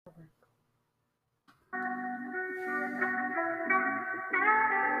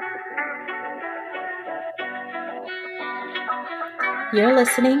You're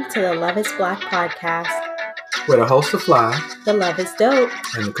listening to the Love is Black podcast, where the hosts are fly, the love is dope,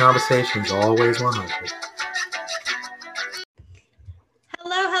 and the conversation's always 100.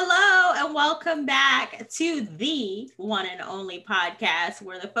 Hello, and welcome back to the one and only podcast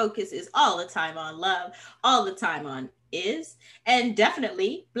where the focus is all the time on love, all the time on is, and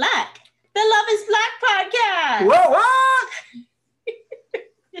definitely black. The Love is Black podcast. Whoa, what?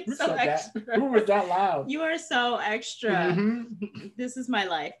 It's so extra. Who was that loud? You are so extra. Mm-hmm. This is my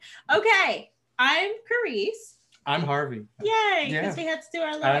life. Okay, I'm Carice. I'm Harvey. Yay, Yeah. because we had to do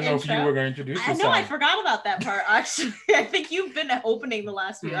our little I don't know intro. if you were going to introduce yourself. I know, I forgot about that part, actually. I think you've been opening the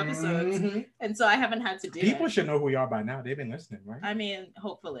last few episodes, and so I haven't had to do People it. should know who you are by now. They've been listening, right? I mean,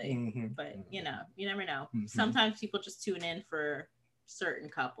 hopefully. But, you know, you never know. Sometimes people just tune in for certain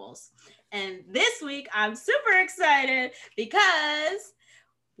couples. And this week, I'm super excited because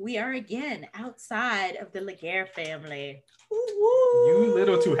we are again outside of the Laguerre family. You a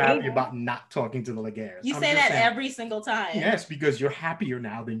little too happy about not talking to the Laguerres. You say that every single time. Yes, because you're happier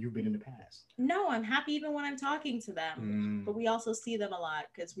now than you've been in the past. No, I'm happy even when I'm talking to them. But we also see them a lot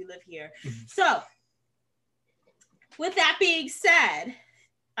because we live here. So, with that being said,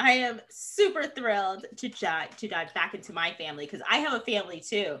 I am super thrilled to dive back into my family because I have a family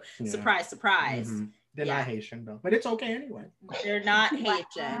too. Yeah. Surprise, surprise. They're not Haitian though, but it's okay anyway. They're not Haitian.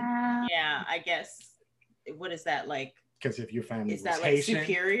 Yeah, I guess. What is that like? Because if your family is that like Haitian,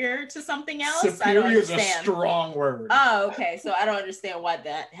 superior to something else? Superior is a strong word. Oh, okay. So I don't understand why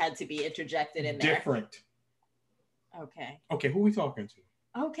that had to be interjected in there. Different. Okay, who are we talking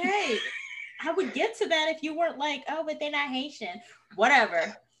to? Okay. I would get to that if you weren't like, oh, but they're not Haitian.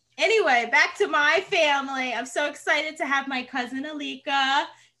 Whatever. Anyway, back to my family. I'm so excited to have my cousin Alika.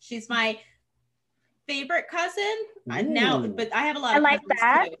 She's my favorite cousin. But I have a lot of cousins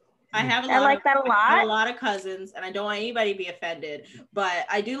too. I like that a lot. I have a lot of cousins, and I don't want anybody to be offended, but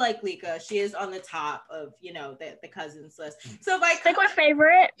I do like Lika. She is on the top of, you know, the cousins list. So if I stick with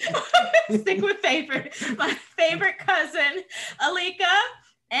favorite. Stick with favorite. My favorite cousin, Alika,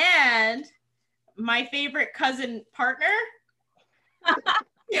 and my favorite cousin partner.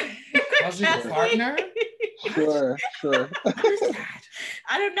 Cousin partner? Sure.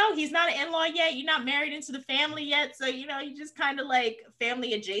 I don't know. He's not an in-law yet. You're not married into the family yet. So, you know, you just kind of like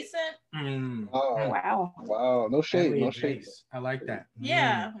family adjacent. Oh, wow. No shade. No shade. I like that.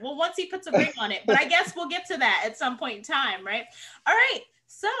 Yeah. Well, once he puts a ring on it. But I guess we'll get to that at some point in time, right? All right.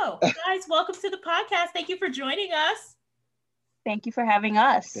 So, guys, welcome to the podcast. Thank you for joining us. Thank you for having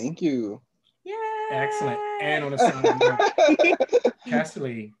us. Thank you. Yeah. Excellent. And on a side note,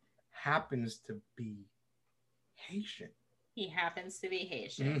 Cassidy happens to be Haitian. He happens to be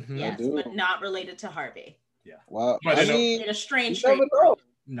Haitian, yes, but not related to Harvey. Yeah. Wow. But I mean, in a strange. You never know.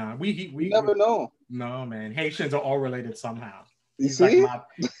 Nah, we never know. No, man. Haitians are all related somehow. He's see?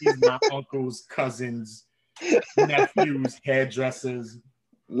 He's my uncle's cousins, nephews, hairdressers.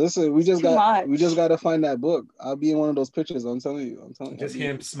 Listen, we just got to find that book. I'll be in one of those pictures. I'm telling you. Just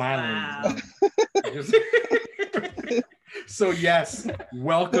him smiling. Wow. So yes,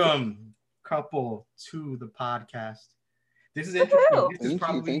 welcome couple to the podcast. This is interesting. This is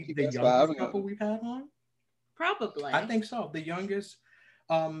probably the youngest couple we've had on. Probably. I think so. The youngest.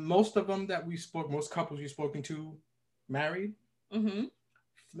 Most of them that most couples we've spoken to, married. This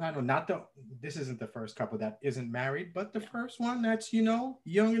isn't the first couple that isn't married, but the first one that's, you know,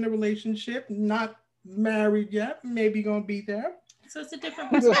 young in a relationship, not married yet, maybe gonna be there. So it's a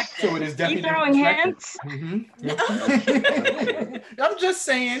different perspective. So it is definitely throwing hints. I'm just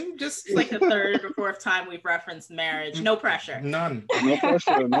saying, it's like the third or fourth time we've referenced marriage. No pressure. None. No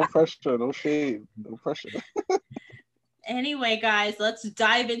pressure. No pressure. No shade. No pressure. Anyway, guys, let's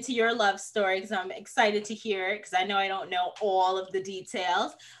dive into your love story because I'm excited to hear it because I know I don't know all of the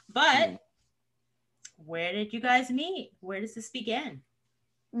details. But where did you guys meet? Where does this begin?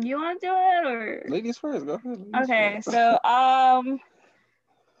 You want to do it or? Ladies first. Go ahead. Okay, so I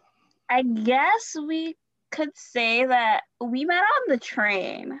guess we could say that we met on the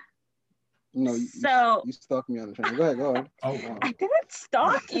train. No, you stalked me on the train. Go ahead. Oh, wow. I didn't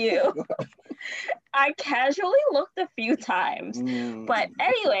stalk you. I casually looked a few times. But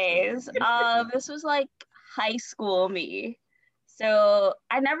anyways, this was like high school me. So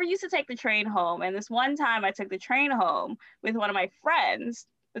I never used to take the train home. And this one time I took the train home with one of my friends,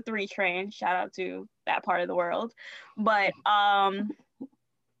 the 3 train, shout out to that part of the world. But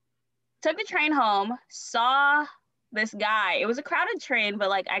took the train home, saw this guy. It was a crowded train, but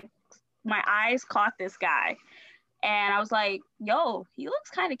like my eyes caught this guy. And I was like, yo, he looks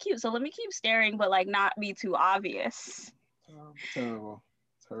kind of cute. So let me keep staring, but like not be too obvious. Terrible.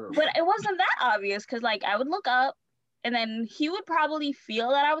 But it wasn't that obvious because like I would look up and then he would probably feel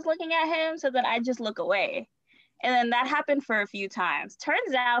that I was looking at him. So then I'd just look away. And then that happened for a few times.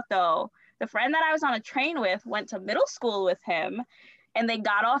 Turns out though, the friend that I was on a train with went to middle school with him and they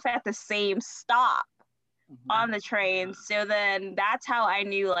got off at the same stop on the train. So then that's how I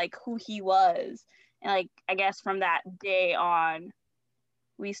knew like who he was. And like, I guess from that day on,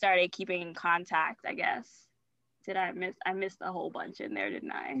 we started keeping in contact, I guess. I missed a whole bunch in there,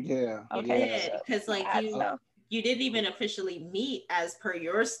 didn't I? Yeah. Okay. Because like you didn't even officially meet as per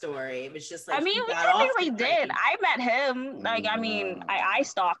your story. It was just like, I mean, we technically did. I met him. Like, I mean, I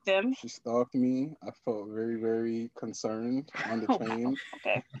stalked him. She stalked me. I felt very, very concerned on the train. Wow.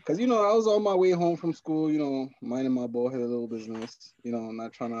 Okay. Because, you know, I was on my way home from school, you know, minding my bald headed little business, you know,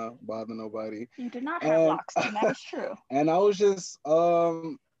 not trying to bother nobody. You did not have locks, and that is true. And I was just,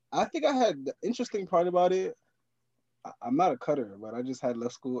 I think I had the interesting part about it. I'm not a cutter, but I just had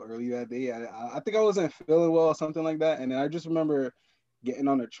left school early that day. I think I wasn't feeling well or something like that. And then I just remember getting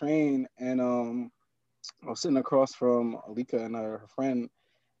on the train and I was sitting across from Alika and her friend.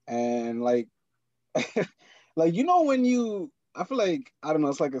 And like, like, you know, I feel like, I don't know,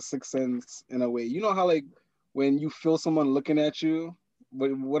 it's like a sixth sense in a way. You know how like when you feel someone looking at you,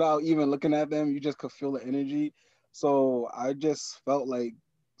 but without even looking at them, you just could feel the energy. So I just felt like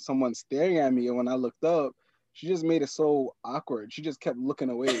someone staring at me. And when I looked up, she just made it so awkward. She just kept looking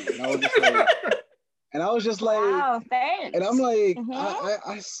away. And I was just like, wow, thanks. And I'm like,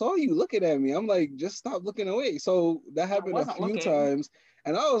 I saw you looking at me. I'm like, just stop looking away. So that happened a few times.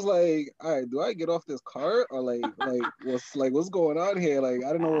 And I was like, all right, do I get off this cart or what's going on here? Like,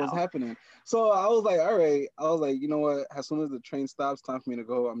 I don't know what was happening. So I was like, all right. I was like, you know what? As soon as the train stops, time for me to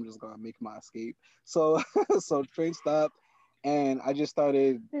go. I'm just gonna make my escape. So train stopped. And I just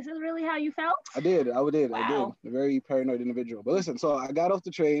started. This is really how you felt? I did. Wow. I did. A very paranoid individual. But listen, so I got off the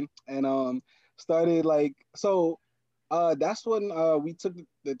train and started like, so that's when we took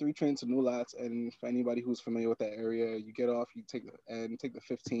the 3 trains to New Lots. And for anybody who's familiar with that area, you get off, you take the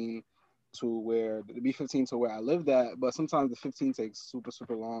 15 to where the B15 to where I lived at. But sometimes the 15 takes super,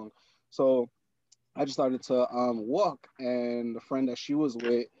 super long. So I just started to walk, and the friend that she was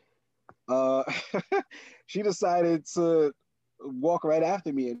with, she decided to walk right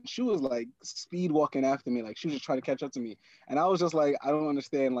after me, and she was like speed walking after me, like she was just trying to catch up to me. And I was just like, I don't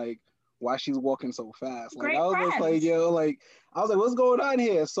understand like why she's walking so fast. Like, I was just like, I was like, what's going on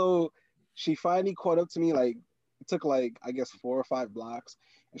here? So she finally caught up to me. Like, it took like, I guess 4 or 5 blocks,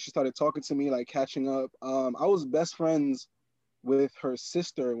 and she started talking to me, like catching up. I was best friends with her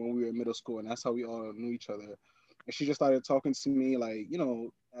sister when we were in middle school, and that's how we all knew each other. And she just started talking to me, like, you know,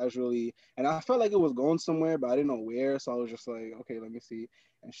 casually. And I felt like it was going somewhere, but I didn't know where. So I was just like, okay, let me see.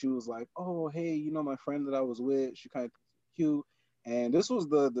 And she was like, oh, hey, you know, my friend that I was with, she kind of cute. And this was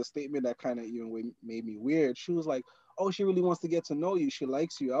the statement that kind of even made me weird. She was like, oh, she really wants to get to know you. She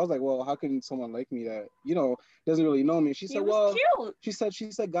likes you. I was like, well, how can someone like me that, you know, doesn't really know me? She said, well, cute.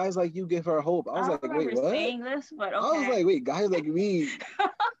 She said, guys like you give her hope. I was like, wait, what? Saying this, but okay. I was like, wait, guys like me.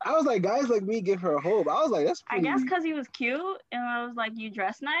 I was like, guys like me give her hope. I was like, that's pretty. I guess because he was cute, and I was like, you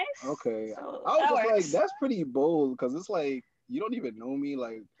dress nice. Okay. So I was just like, that's pretty bold, because it's like, you don't even know me.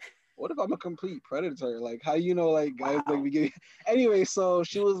 Like, what if I'm a complete predator? Like, how do you know, like, guys like me get. Anyway, so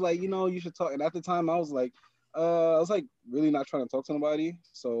she was like, you know, you should talk. And at the time, I was like really not trying to talk to nobody.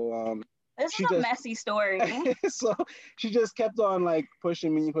 So this is a messy story. So she just kept on like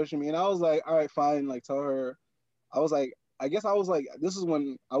pushing me, and I was like, all right, fine, like tell her. I was like, this is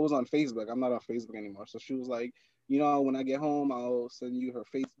when I was on Facebook. I'm not on Facebook anymore. So she was like, you know, when I get home, I'll send you her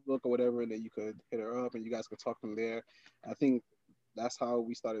Facebook or whatever, and then you could hit her up and you guys could talk from there. I think that's how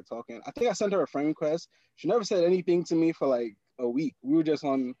we started talking. I think I sent her a friend request. She never said anything to me for like a week. We were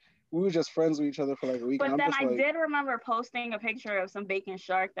just friends with each other for like a week. But then I did remember posting a picture of some bacon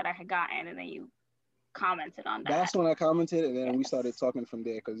shark that I had gotten, and then you commented on that. That's when I commented, and then we started talking from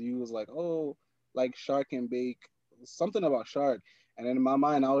there, because you was like, oh, like shark and bake, something about shark. And then in my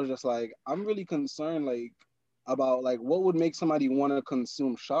mind, I was just like, I'm really concerned like about like what would make somebody want to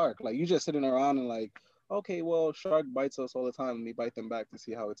consume shark. Like, you just sitting around and like, okay, well, shark bites us all the time, and we bite them back to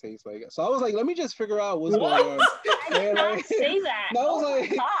see how it tastes. Like, so I was like, let me just figure out what's going on. I did not say that. No, I was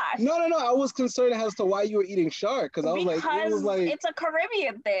like, gosh. No. I was concerned as to why you were eating shark, because I was like, it was like, it's a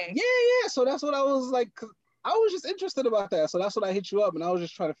Caribbean thing. Yeah. So that's what I was like. I was just interested about that. So that's what I hit you up, and I was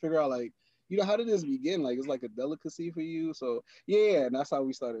just trying to figure out like, you know, how did this begin? Like, it's like a delicacy for you. So yeah, and that's how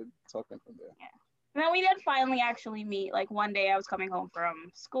we started talking from there. Yeah. And then we did finally actually meet. Like, one day I was coming home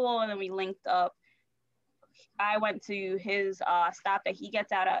from school, and then we linked up. I went to his stop that he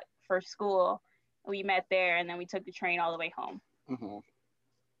gets out at for school. We met there, and then we took the train all the way home. Mm-hmm.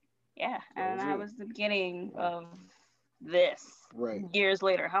 Yeah, and that was the beginning of this. Right. Years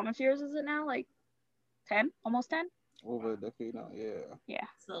later. How much years is it now? Like 10? Almost 10? Over a decade now, yeah. Yeah.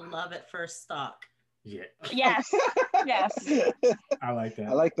 So love at first stalk. Yeah. Yes. Yes. I like that.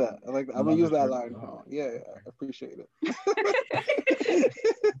 I like that. I'm gonna use that line. Yeah, I appreciate it.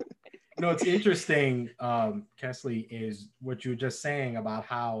 No, it's interesting, Kesley, is what you were just saying about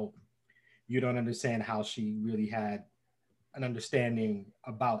how you don't understand how she really had an understanding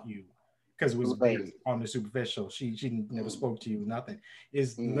about you because it was based on the superficial. She never spoke to you, nothing.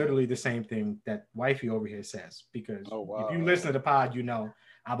 Is literally the same thing that wifey over here says, because if you listen to the pod, you know,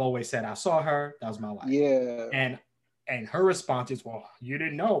 I've always said I saw her, that was my wife. Yeah. And her response is, well, you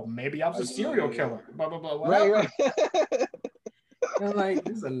didn't know. Maybe I was a serial killer. Blah, blah, blah. Right. I'm like,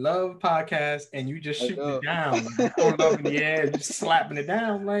 this is a love podcast, and you just shooting it down, throwing it up in the air, just slapping it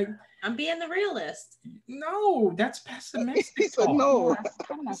down. Like, I'm being the realist. No, that's pessimistic. No,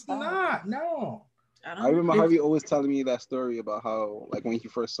 it's not. No. I remember Harvey always telling me that story about how, like, when he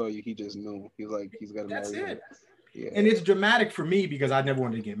first saw you, he just knew. He was like, he's gonna marry you. That's it. Yeah. And it's dramatic for me because I never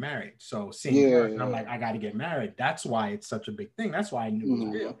wanted to get married. So seeing her, I'm like, I got to get married. That's why it's such a big thing. That's why I knew it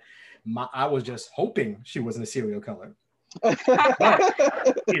was real. I was just hoping she wasn't a serial killer. But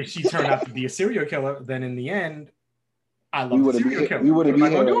if she turned out to be a serial killer, then in the end, I love the serial killer. We wouldn't be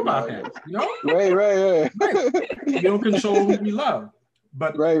going to do about that. You know? Right. We don't control who we love,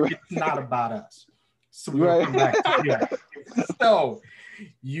 but it's not about us. So we'll come back to yeah. So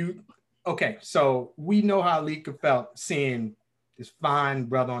so we know how Lika felt seeing this fine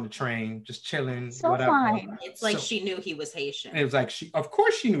brother on the train, just chilling, so whatever. Fine. It's like she knew he was Haitian. It was like of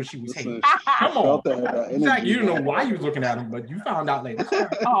course she knew she was Haitian. Come on. In fact, you didn't know why you was looking at him, but you found out later.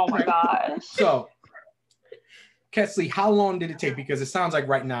 Oh my gosh. So, Kesley, how long did it take? Because it sounds like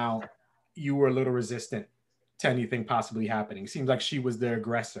right now you were a little resistant to anything possibly happening. It seems like she was the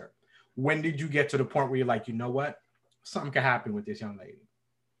aggressor. When did you get to the point where you're like, you know what? Something could happen with this young lady.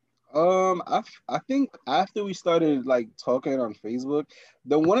 I think after we started like talking on Facebook,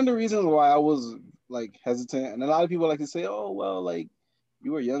 one of the reasons why I was like hesitant, and a lot of people like to say, oh well, like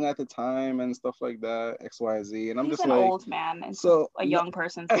you were young at the time and stuff like that, X, Y, Z, and I'm He's just an like old man in a young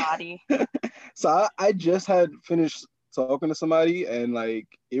person's body. So I just had finished talking to somebody, and like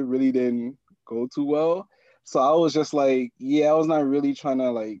it really didn't go too well. So I was just like, I was not really trying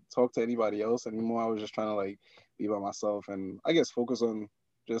to like talk to anybody else anymore. I was just trying to like be by myself and I guess focus on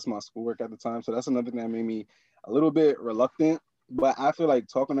just my schoolwork at the time. So that's another thing that made me a little bit reluctant. But after like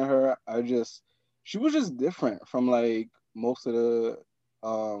talking to her, she was just different from like most of the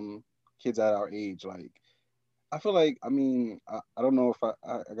kids at our age. Like I feel like, I mean, I don't know if I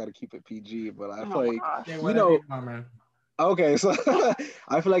got to keep it PG, but I feel like, you know, okay, so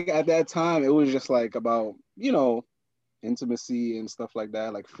I feel like at that time it was just like about, you know, intimacy and stuff like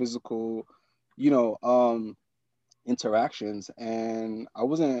that, like physical, you know, interactions, and I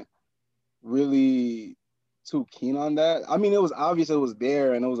wasn't really too keen on that. I mean, it was obvious it was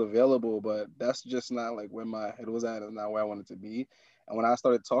there and it was available, but that's just not like where my head was at and not where I wanted to be. And when I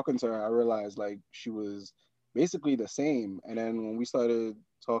started talking to her, I realized like she was basically the same. And then when we started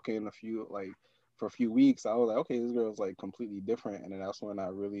talking for a few weeks, I was like, okay, this girl's like completely different. And then that's when I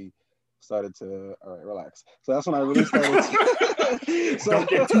really started to, all right, relax. So that's when I really started to, don't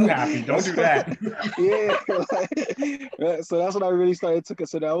get too happy. Don't do that. So that's when I really started to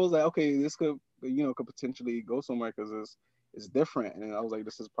consider. I was like, okay, this could potentially go somewhere because it's different. And I was like,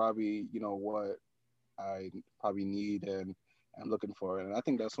 this is probably, you know, what I probably need and I'm looking for. And I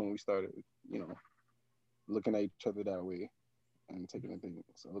think that's when we started, you know, looking at each other that way and taking things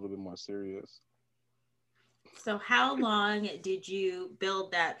a little bit more serious. So how long did you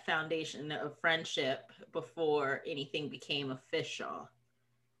build that foundation of friendship before anything became official?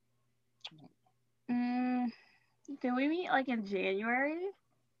 Did we meet like in January?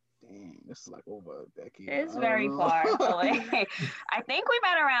 Dang, this is like over a decade. It's very far away. I think we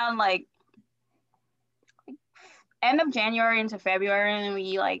met around like end of January into February, and then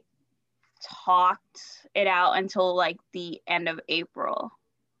we like talked it out until like the end of April.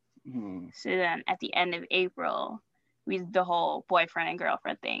 So then at the end of April, we did the whole boyfriend and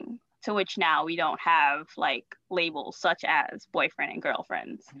girlfriend thing, to which now we don't have like labels such as boyfriend and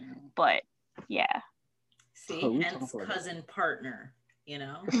girlfriends. But yeah. See, hence cousin partner, you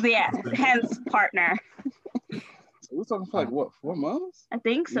know? Yeah, hence partner. So we're talking for like what, 4 months? I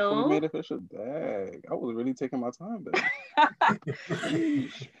think so. Before we made official. Dang, I was really taking my time then.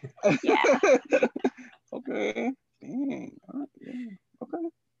 Yeah. Okay. Dang. All right. Yeah. Okay.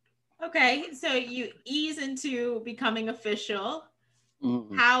 Okay, so you ease into becoming official.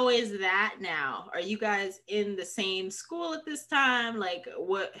 Mm-hmm. How is that now? Are you guys in the same school at this time? Like,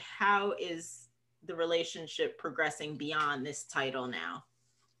 how is the relationship progressing beyond this title now?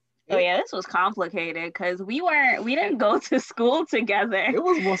 Oh yeah, this was complicated because we didn't go to school together. It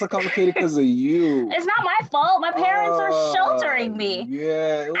was more so complicated because of you. It's not my fault. My parents were sheltering me.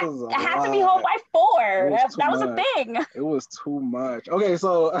 Yeah, it was. I had to be home by 4. That was a thing. It was too much. Okay,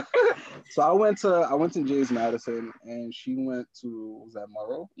 so so I went to James Madison, and she went to, was that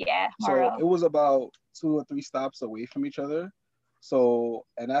Morrow? Yeah, Morrow. So it was about 2 or 3 stops away from each other. So,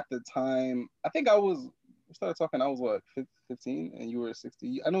 and at the time, I think we started talking, I was what, 15 and you were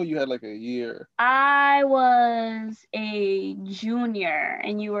 60. I know you had like a year. I was a junior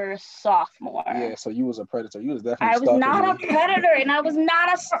and you were a sophomore. Yeah, so you was a predator. You was definitely I was not a predator and I was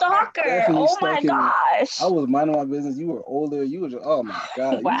not a stalker. Oh my gosh. I was minding my business. You were older. You were just, oh my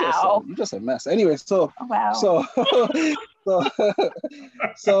God. Wow. You just a mess. Anyway, so wow. So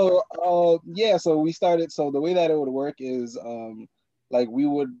we started. So the way that it would work is like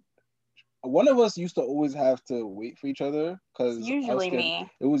one of us used to always have to wait for each other because usually me.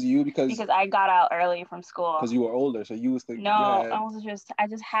 It was you because I got out early from school. Because you were older, so you was thinking. No, I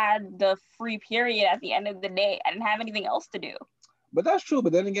just had the free period at the end of the day. I didn't have anything else to do. But that's true.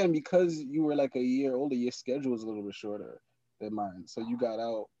 But then again, because you were like a year older, your schedule was a little bit shorter than mine, so you got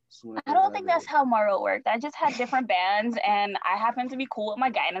out sooner. I don't think that's how Morrow worked. I just had different bands, and I happened to be cool with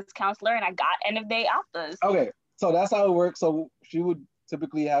my guidance counselor, and I got end of day afters. Okay, so that's how it worked. So she would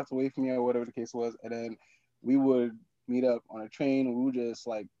typically have to wait for me or whatever the case was, and then we would meet up on a train. We would just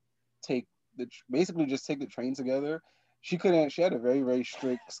like basically just take the train together. She had a very, very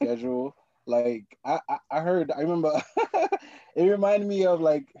strict schedule. Like I remember it reminded me of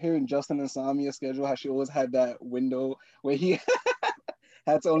like hearing Justin Insomnia's schedule, how she always had that window where he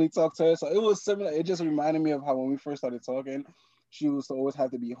had to only talk to her. So it was similar. It just reminded me of how when we first started talking, she used to always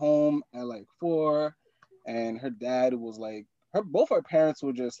have to be home at like 4, and her dad was like, both her parents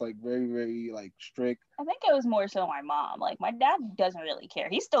were just like very, very like strict. I think it was more so my mom. Like my dad doesn't really care.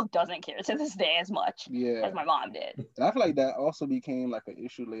 He still doesn't care to this day as much as my mom did. And I feel like that also became like an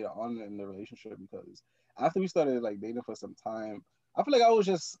issue later on in the relationship because after we started like dating for some time, I feel like I was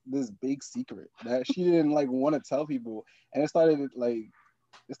just this big secret that she didn't like want to tell people, and it started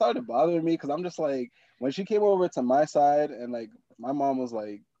bothering me because I'm just like, when she came over to my side and like my mom was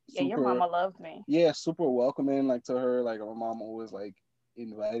like, yeah, your mama loved me. Yeah, super welcoming, like to her. Like my mom always like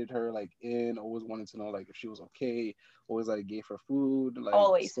invited her like in, always wanted to know like if she was okay, always like gave her food, like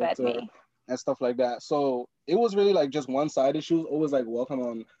always fed me and stuff like that. So it was really like just one sided. She was always like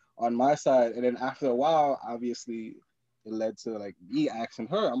welcome on my side, and then after a while, obviously, it led to like me asking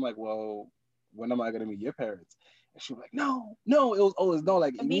her. I'm like, well, when am I gonna meet your parents? And she was like, no. It was always no,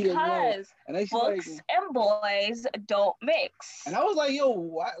 like immediately. Because and then books like, and boys don't mix. And I was like, yo,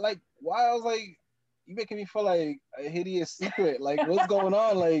 why? I was like, you making me feel like a hideous secret. Like, what's going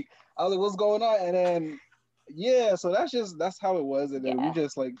on? Like, I was like, what's going on? And then, yeah, so that's how it was. And then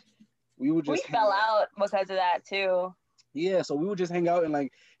we fell out because of that too. Yeah, so we would just hang out in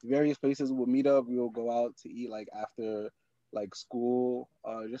like various places. We'll meet up. We will go out to eat like after like school.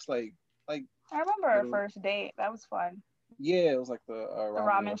 Just like. I remember our first date. That was fun. Yeah, it was like the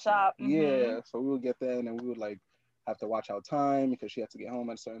ramen shop. Mm-hmm. Yeah, so we would get there and then we would like have to watch our time because she had to get home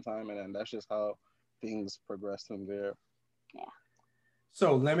at a certain time, and then that's just how things progressed from there. Yeah.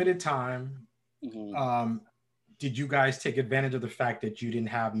 So limited time. Mm-hmm. Did you guys take advantage of the fact that you didn't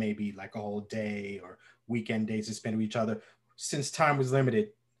have maybe like a whole day or weekend days to spend with each other? Since time was limited,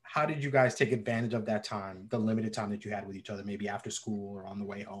 how did you guys take advantage of that time, the limited time that you had with each other, maybe after school or on the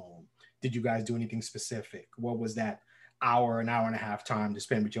way home? Did you guys do anything specific? What was that an hour and a half time to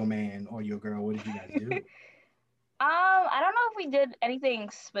spend with your man or your girl? What did you guys do? I don't know if we did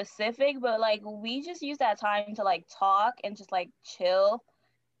anything specific, but like we just used that time to like talk and just like chill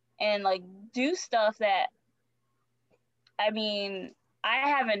and like do stuff that, I mean, I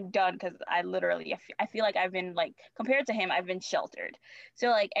haven't done because I feel like I've been like, compared to him, I've been sheltered. So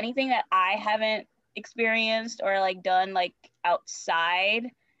like anything that I haven't experienced or like done like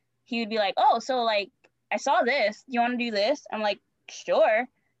outside, he would be like, oh, so like I saw this. Do you want to do this? I'm like, sure.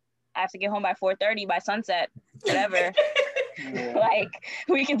 I have to get home by 4:30 by sunset, whatever. Yeah. Like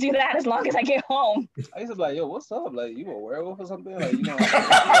we can do that as long as I get home. I used to be like, yo, what's up? Like, you a werewolf or something? Like, you know, what's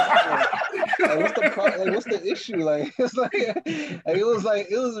the issue? Like, it's like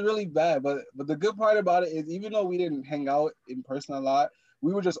it was really bad. But the good part about it is, even though we didn't hang out in person a lot,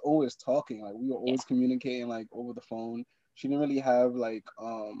 we were just always talking. Like we were always communicating like over the phone. She didn't really have like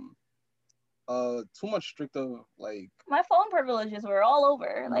too much strict of like my phone privileges were all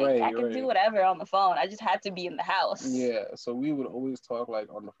over. Like I could do whatever on the phone. I just had to be in the house. Yeah, so we would always talk like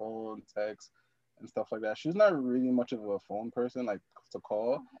on the phone, text, and stuff like that. She's not really much of a phone person, like to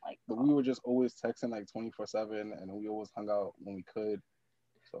call, but we were just always texting like 24/7, and we always hung out when we could.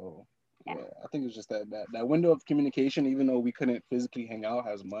 So yeah, I think it's just that window of communication, even though we couldn't physically hang out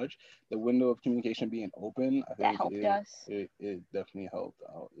as much, the window of communication being open, I think that helped us. It definitely helped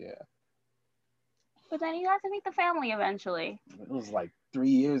out. Yeah. But then you got to meet the family eventually. It was like 3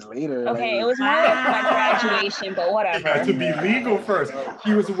 years later. Okay, it was more like my graduation, but whatever. He had to be legal first.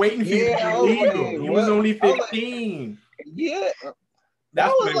 He was waiting for you to be legal. He was only 15. Yeah.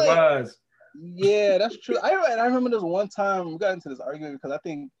 That's what it was. Yeah, that's true. I remember this one time we got into this argument because I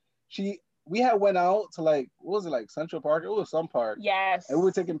think we had went out to like, what was it, like Central Park? It was some park. Yes. And we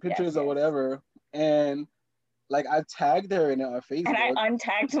were taking pictures or whatever. And like I tagged her in our Facebook. And I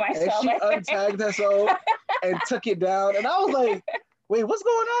untagged myself. And she untagged herself and took it down. And I was like, wait, what's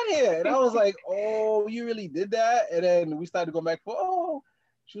going on here? And I was like, oh, you really did that? And then we started going back for,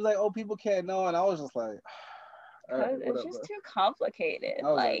 she was like, oh, people can't know. And I was just like, it's just too complicated. I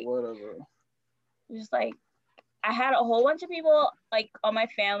was like, whatever. Just like, I had a whole bunch of people like on my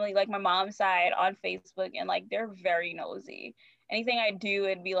family, like my mom's side on Facebook, and like they're very nosy. Anything I do,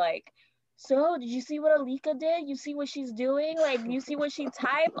 it'd be like, so did you see what Alika did? You see what she's doing? Like, you see what she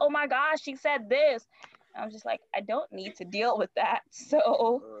typed? Oh my gosh, she said this. I was just like, I don't need to deal with that.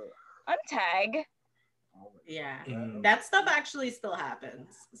 So untag. Yeah, that stuff actually still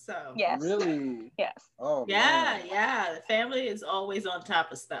happens. So yes, really, yes. Oh yeah, man. Yeah. The family is always on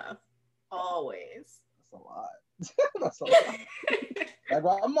top of stuff. Always. That's a lot. That's a lot. Like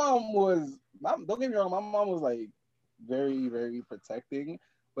my mom was. Don't get me wrong. My mom was like very, very protecting.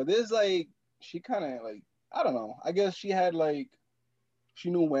 But there's like she kind of like I don't know. I guess she had like she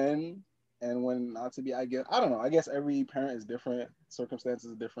knew when and when not to be. I don't know. I guess every parent is different.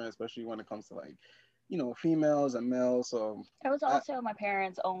 Circumstances are different, especially when it comes to like, you know, females and males. So I was also my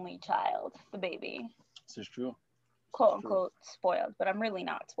parents' only child, the baby. This is true. Quote unquote spoiled, but I'm really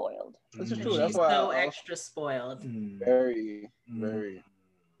not spoiled. This is true. She's so extra spoiled. Very, very,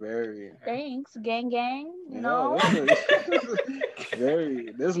 very. Thanks, gang. You know.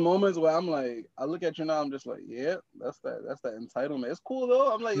 Very. There's moments where I'm like, I look at you now, I'm just like, yeah, that's that entitlement. It's cool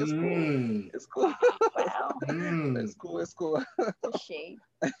though. I'm like, it's cool. It's cool. Wow. It's cool. It's cool. Shade.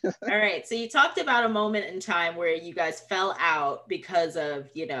 All right. So you talked about a moment in time where you guys fell out because of,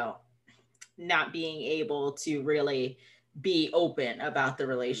 you know, not being able to really be open about the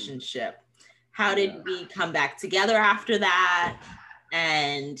relationship. How did we come back together after that?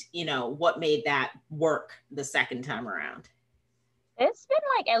 And, you know, what made that work the second time around? It's been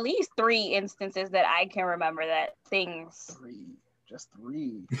like at least 3 instances that I can remember that things. 3. Just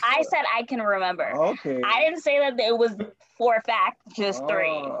 3. I said I can remember. Okay. I didn't say that it was for a fact, just 3.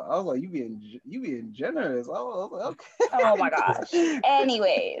 I was like, you being generous. I was like, okay. Oh my gosh.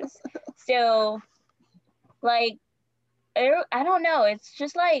 Anyways, so like, I don't know. It's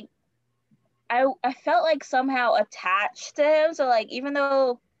just like, I felt like somehow attached to him. So like, even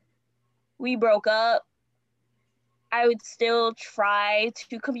though we broke up, I would still try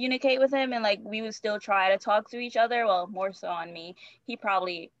to communicate with him, and like we would still try to talk to each other. Well, more so on me. He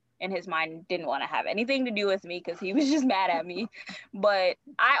probably in his mind didn't want to have anything to do with me because he was just mad at me. But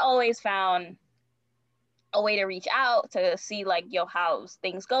I always found a way to reach out to see like, yo, how's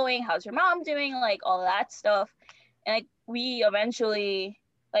things going? How's your mom doing? Like all that stuff. And like we eventually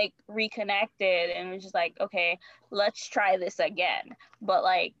like reconnected and was just like, okay, let's try this again. But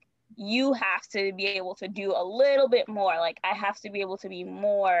like, you have to be able to do a little bit more. Like I have to be able to be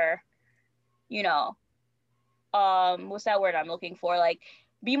more, you know, what's that word I'm looking for? Like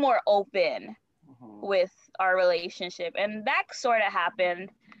be more open with our relationship. And that sort of happened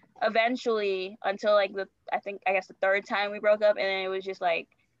eventually until like the 3rd time we broke up. And then it was just like,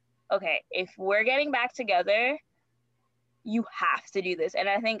 okay, if we're getting back together, you have to do this. And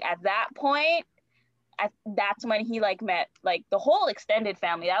I think at that point, that's when he like met like the whole extended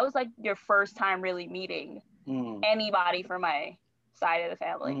family. That was like your first time really meeting anybody from my side of the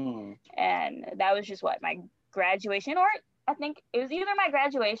family. And that was just what, my graduation, or I think it was either my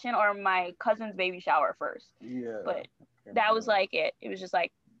graduation or my cousin's baby shower first. Yeah. But that was like it. It was just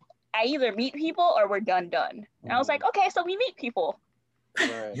like, I either meet people or we're done. And I was like, okay, so we meet people.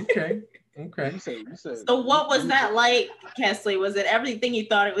 Right. Okay. You said, so what was that like, Kesley? Was it everything you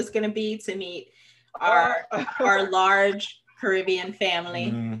thought it was going to be to meet our large Caribbean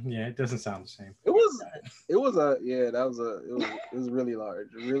family? Yeah, it doesn't sound the same. It was really large,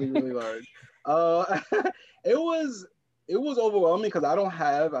 really large. It it was overwhelming because I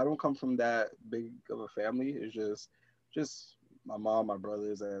don't come from that big of a family. It's just my mom, my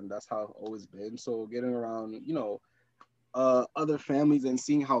brothers, and that's how I've always been. So getting around, other families and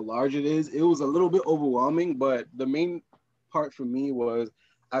seeing how large it was a little bit overwhelming. But the main part for me was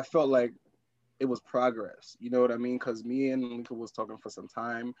I felt like it was progress. You know what I mean? Because me and Lika was talking for some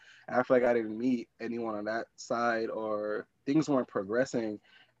time. And I feel like I didn't meet anyone on that side, or things weren't progressing.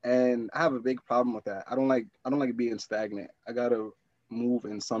 And I have a big problem with that. I don't like being stagnant. I gotta move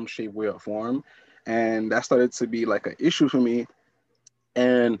in some shape, way, or form. And that started to be like an issue for me.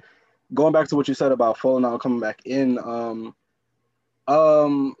 And going back to what you said about falling out, coming back in,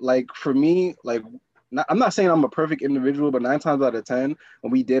 like for me, like I'm not saying I'm a perfect individual, but 9 times out of 10,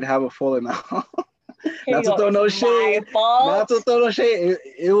 when we did have a falling out, not to throw no shade,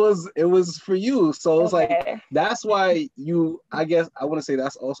 it was for you. So it's like that's why I guess I want to say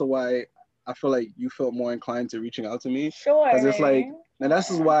that's also why I feel like you felt more inclined to reaching out to me. Sure. Because it's like, and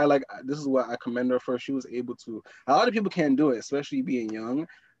this is why I commend her for. She was able to. A lot of people can't do it, especially being young,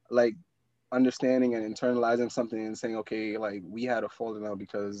 like understanding and internalizing something and saying, okay, like we had a falling out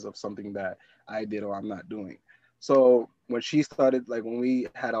because of something that I did or I'm not doing. So when she started, like when we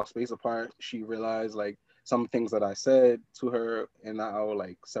had our space apart, she realized like some things that I said to her in our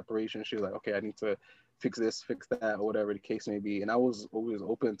like separation. She was like, okay, I need to fix this, fix that, or whatever the case may be. And I was always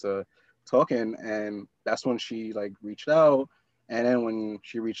open to talking, and that's when she like reached out. And then when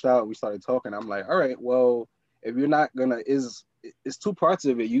she reached out, we started talking. I'm like, all right, well, if you're not gonna it's two parts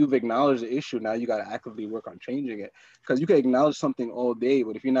of it. You've acknowledged the issue. Now you got to actively work on changing it, because you can acknowledge something all day,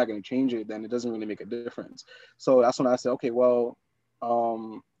 but if you're not going to change it, then it doesn't really make a difference. So that's when I said, okay, well,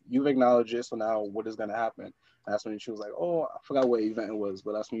 you've acknowledged it. So now what is going to happen? And that's when she was like, oh, I forgot what event it was,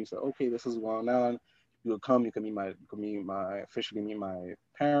 but that's when you said, okay, this is going on. You would come, you can officially meet my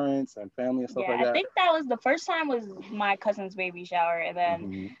parents and family and stuff like that. I think that was the first time was my cousin's baby shower, and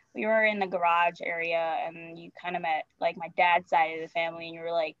then we were in the garage area, and you kind of met like my dad's side of the family, and you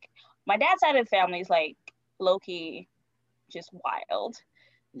were like, my dad's side of the family is like low-key just wild.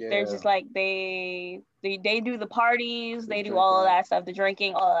 Yeah. They're just like they do the parties, they do all of that stuff, the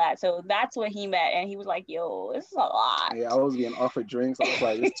drinking, all of that. So that's what he met, and he was like, yo, this is a lot. Yeah, I was getting offered drinks. I was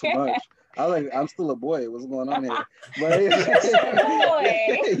like, it's too much. I was like, I'm still a boy. What's going on here? But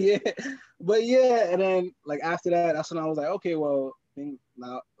yeah, but yeah, and then like after that, that's when I was like, okay, well, things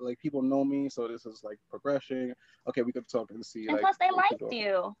now like people know me, so this is like progression. Okay, we could talk and see. And like, plus, they liked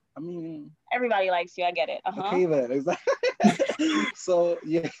you. I mean, everybody likes you. I get it. Okay, then exactly. So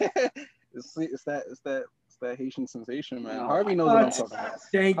yeah, it's that Haitian sensation, man. Harvey knows what I'm talking about.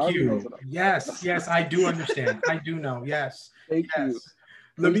 Thank you. Yes, I do understand. I do know. Yes. Thank you.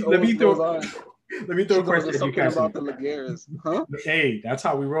 Let me throw a question at you guys. About the Laguerres, huh? Hey, that's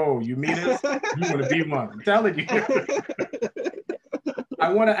how we roll. You meet us, you want to be one. I'm telling you.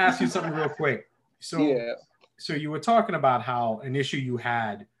 I want to ask you something real quick. So you were talking about how an issue you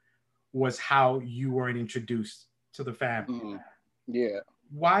had was how you weren't introduced to the family. Yeah.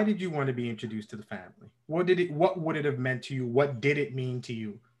 Why did you want to be introduced to the family? What would it have meant to you? What did it mean to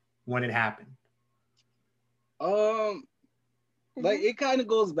you when it happened? Like it kind of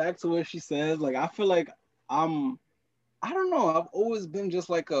goes back to what she says. Like I feel like I don't know. I've always been just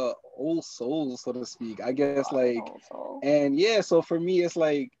like a old soul, so to speak. I guess like, and yeah. So for me, it's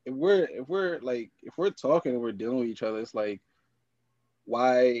like if we're talking and we're dealing with each other, it's like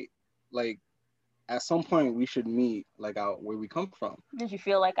why, like at some point we should meet like out where we come from. Did you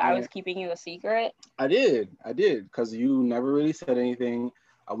feel like I was keeping you a secret? I did, because you never really said anything.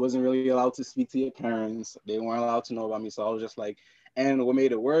 I wasn't really allowed to speak to your parents. They weren't allowed to know about me. So I was just like, and what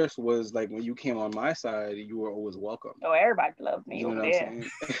made it worse was like when you came on my side, you were always welcome. Oh, everybody loved me. You know what I'm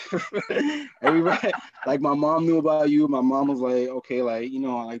saying? Everybody, like my mom knew about you. My mom was like, okay, like,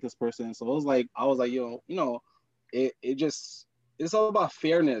 I like this person. So I was like, it's all about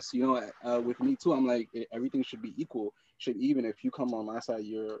fairness, with me too. I'm like, everything should be equal. Even if you come on my side,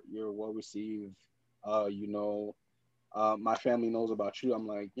 you're well received. My family knows about you. I'm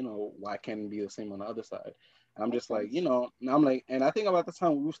like, why can't it be the same on the other side? And I'm just like, I'm like, and I think about the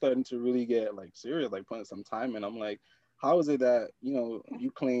time we were starting to really get like serious, like putting some time in. I'm like, how is it that,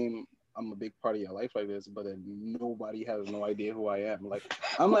 you claim I'm a big part of your life like this, but then nobody has no idea who I am? Like,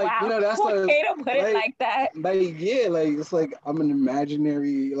 I'm like, that's okay to put it like that. Like, yeah, like it's like I'm an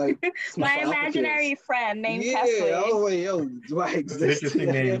imaginary, like my imaginary friend named Kesley. Yeah, I was like, yo, do I exist?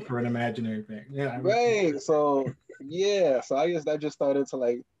 Interesting name for an imaginary thing. Yeah, right. So yeah, so I guess that just started to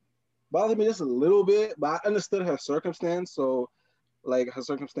like bother me just a little bit, but I understood her circumstance. So like her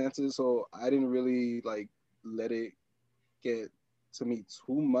circumstances, so I didn't really like let it get to me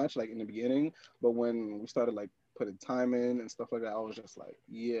too much like in the beginning. But when we started like putting time in and stuff like that, I was just like,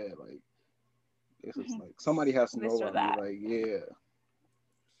 yeah, like if it's like somebody has to know about me, like, yeah.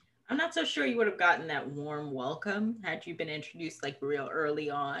 I'm not so sure you would have gotten that warm welcome had you been introduced like real early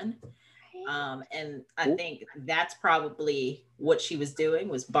on. And I think that's probably what she was doing,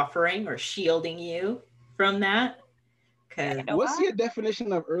 was buffering or shielding you from that. What's your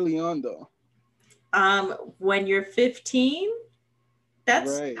definition of early on though? When you're 15,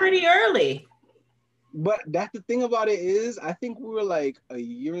 that's pretty early. But that's the thing about it is, I think we were like a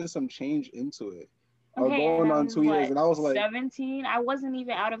year and some change into it. Okay, going on 2 years, and I was like 17. I wasn't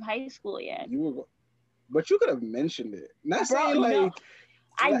even out of high school yet. But you could have mentioned it. Not saying like. No.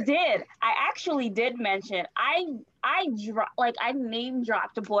 I did. I actually did mention. I name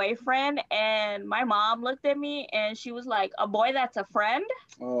dropped a boyfriend, and my mom looked at me and she was like, "A boy that's a friend?"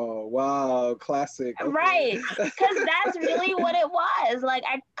 Oh wow, classic. Okay. Right, because that's really what it was. Like,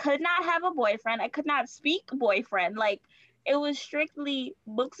 I could not have a boyfriend. I could not speak boyfriend. Like, it was strictly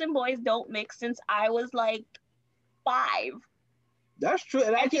books and boys don't mix since I was like 5. That's true.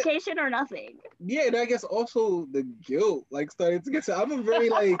 And education or nothing. Yeah, and I guess also the guilt like started to get to. I'm a very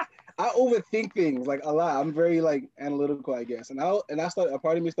like I overthink things like a lot. I'm very like analytical, I guess. And I started, a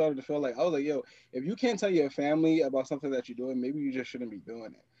part of me started to feel like, I was like, yo, if you can't tell your family about something that you're doing, maybe you just shouldn't be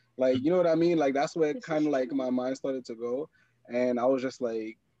doing it. Like, you know what I mean? Like that's where kind of like my mind started to go. And I was just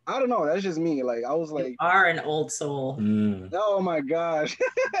like, I don't know. That's just me. Like I was like, you are an old soul. Oh my gosh.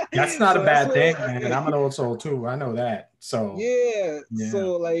 That's not a bad thing, man. I'm an old soul too. I know that. So yeah.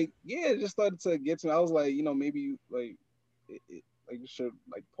 So like it just started to get to me. I was like, you know, maybe like like you should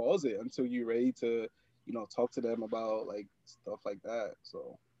like pause it until you're ready to, you know, talk to them about like stuff like that.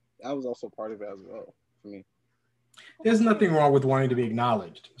 So that was also part of it as well for me. There's nothing wrong with wanting to be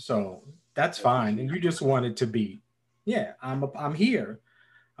acknowledged. So that's fine. And you just wanted to be, I'm here.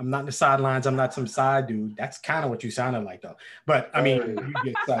 I'm not in the sidelines. I'm not some side dude. That's kind of what you sounded like, though. But I mean,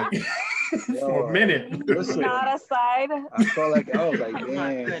 you just like for a minute. Listen, not a side. I felt like I was like,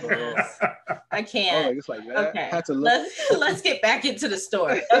 damn. I can't. Like, it's like that. Okay. Had to look. Let's get back into the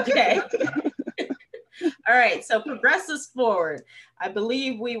story. Okay. All right. So progress us forward. I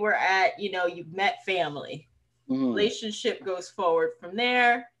believe we were at, you've met family. Relationship goes forward from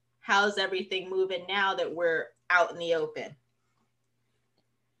there. How's everything moving now that we're out in the open?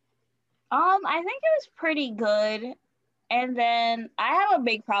 I think it was pretty good. And then I have a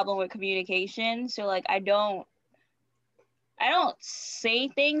big problem with communication. So like I don't say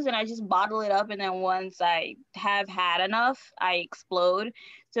things and I just bottle it up, and then once I have had enough, I explode.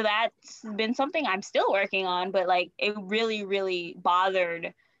 So that's been something I'm still working on, but like it really, really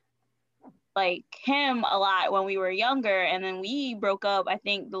bothered like him a lot when we were younger, and then we broke up. I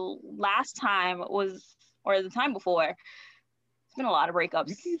think the last time or the time before. It's been a lot of breakups.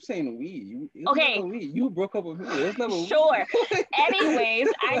 You keep saying we. Okay. You broke up with me. It's never sure. Anyways,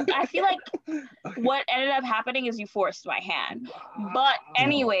 I feel like what ended up happening is you forced my hand. Wow. But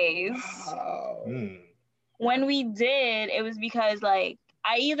anyways, when we did, it was because like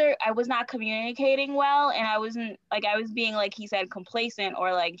I was not communicating well, and I was being like he said complacent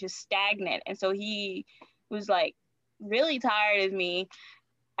or like just stagnant, and so he was like really tired of me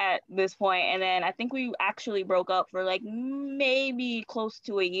at this point. And then I think we actually broke up for like maybe close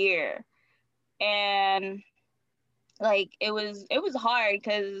to a year, and like it was hard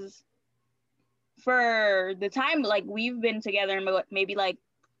because for the time like we've been together maybe like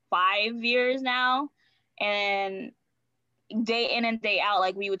 5 years now, and day in and day out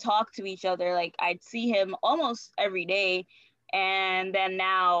like we would talk to each other. Like I'd see him almost every day, and then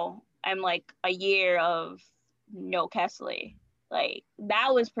now I'm like a year of no Kesley. Like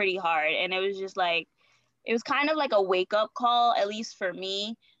that was pretty hard, and it was just like it was kind of like a wake-up call, at least for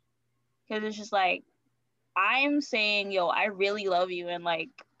me, because it's just like I'm saying, yo, I really love you, and like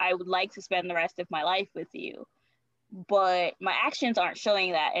I would like to spend the rest of my life with you, but my actions aren't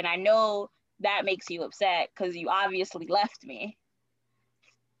showing that, and I know that makes you upset because you obviously left me.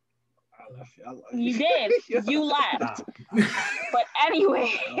 I love you. You did. You left. But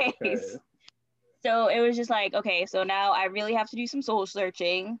anyways. Okay. So it was just like, okay, so now I really have to do some soul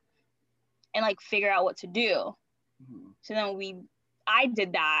searching and like figure out what to do. So then I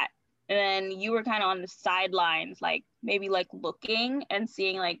did that, and then you were kind of on the sidelines, like maybe like looking and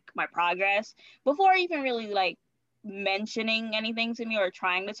seeing like my progress before even really like mentioning anything to me or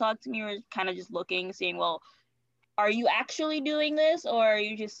trying to talk to me. Or kind of just looking, seeing, well, are you actually doing this, or are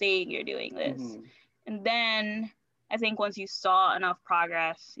you just saying you're doing this? And then I think once you saw enough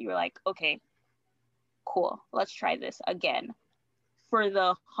progress, you were like, okay, cool, let's try this again for the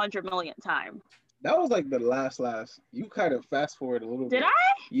 100 millionth time. That was like the last. You kind of fast forward a little bit. Did I?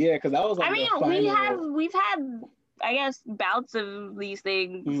 Yeah, because that was like I mean, the final. we've had, I guess, bouts of these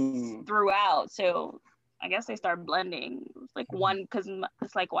things throughout. So I guess they start blending. It's like one, because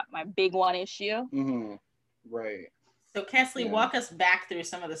it's like what my big one issue. Mm-hmm. Right. So Kesley, walk us back through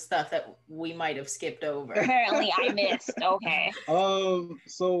some of the stuff that we might have skipped over. Apparently, I missed. Okay.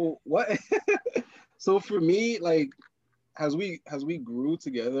 So what? So for me, like, as we grew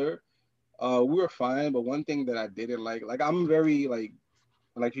together, we were fine. But one thing that I didn't like I'm very like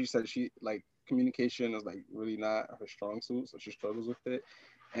you said, she like communication is like really not her strong suit, so she struggles with it,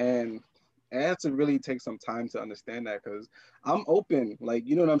 and I had to really take some time to understand that because I'm open, like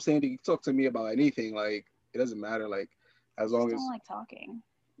you know what I'm saying. You can talk to me about anything, like it doesn't matter, like as long as don't like talking.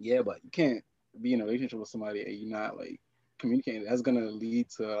 Yeah, but you can't be in a relationship with somebody and you're not like communicating. That's gonna lead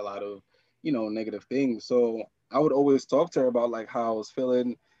to a lot of negative things. So I would always talk to her about like how I was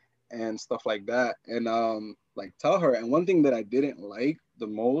feeling and stuff like that, and like tell her. And one thing that I didn't like the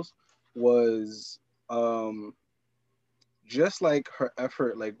most was just like her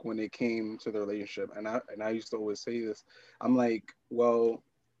effort, like when it came to the relationship. And I used to always say this. I'm like, well,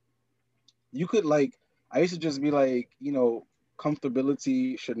 you could like. I used to just be like,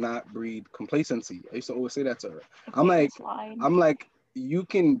 comfortability should not breed complacency. I used to always say that to her. I'm like, you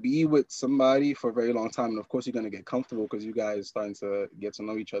can be with somebody for a very long time, and of course you're gonna get comfortable because you guys starting to get to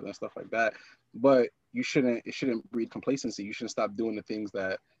know each other and stuff like that. But it shouldn't breed complacency. You shouldn't stop doing the things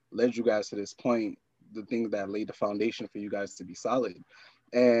that led you guys to this point, the things that laid the foundation for you guys to be solid.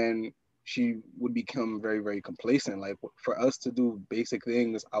 And she would become very, very complacent. Like for us to do basic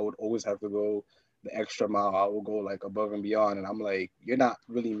things, I would always have to go the extra mile. I will go like above and beyond. And I'm like, you're not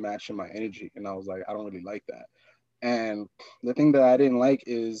really matching my energy. And I was like, I don't really like that. And the thing that I didn't like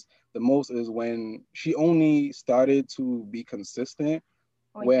is the most is when she only started to be consistent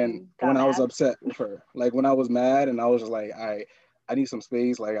when I was upset with her. Like when I was mad and I was just like, I need some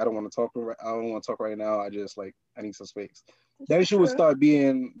space. Like I don't want to talk. I don't want to talk right now. I just like I need some space. Then she would start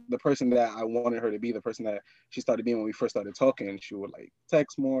being the person that I wanted her to be, the person that she started being when we first started talking. She would like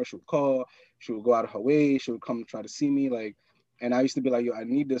text more, she would call, she would go out of her way, she would come try to see me. Like, and I used to be like, yo, I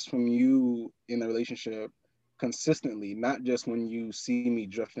need this from you in a relationship consistently, not just when you see me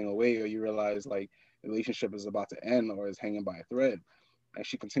drifting away or you realize like the relationship is about to end or is hanging by a thread. And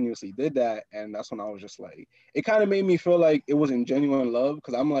she continuously did that. And that's when I was just like, it kind of made me feel like it wasn't genuine love.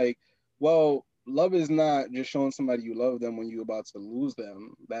 Cause I'm like, well, love is not just showing somebody you love them when you're about to lose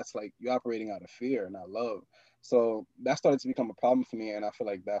them. That's like you're operating out of fear, not love. So that started to become a problem for me. And I feel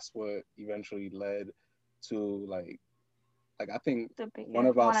like that's what eventually led to like I think one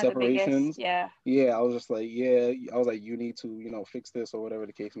of our separations. Yeah, I was just like, I was like, you need to, fix this or whatever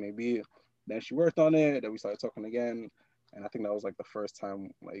the case may be. Then she worked on it. Then we started talking again. And I think that was like the first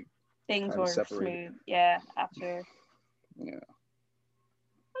time like things were smooth. Yeah, after. Yeah.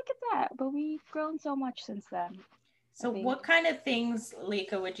 Look at that. But we've grown so much since then. So what kind of things,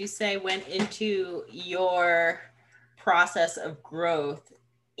 Lika, would you say went into your process of growth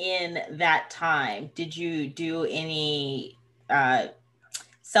in that time? Did you do any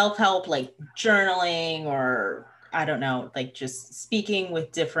self-help, like journaling, or I don't know, like just speaking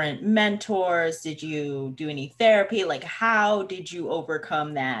with different mentors? Did you do any therapy? Like how did you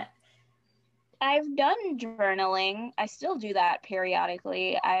overcome that? I've done journaling. I still do that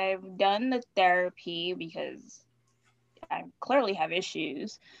periodically. I've done the therapy because I clearly have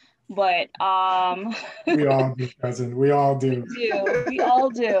issues. But we all do, cousin. We all do. We all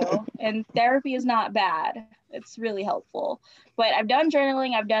do. And therapy is not bad. It's really helpful. But I've done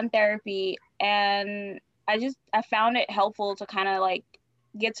journaling, I've done therapy, and I found it helpful to kind of like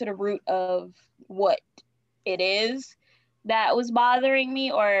get to the root of what it is that was bothering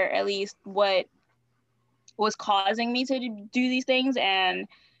me, or at least what was causing me to do these things, and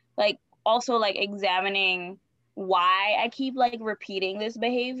like also like examining why I keep like repeating this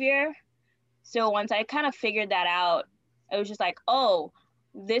behavior. So once I kind of figured that out, it was just like, oh,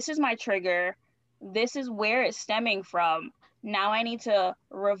 this is my trigger. This is where it's stemming from. Now I need to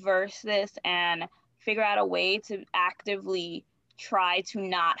reverse this and figure out a way to actively try to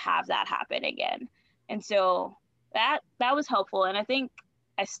not have that happen again. And so that was helpful. And I think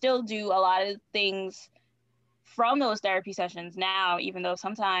I still do a lot of things from those therapy sessions now, even though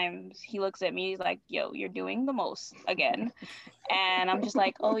sometimes he looks at me, he's like, yo, you're doing the most again. And I'm just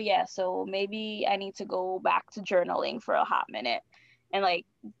like, oh yeah, so maybe I need to go back to journaling for a hot minute and like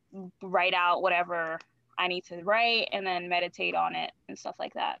write out whatever I need to write and then meditate on it and stuff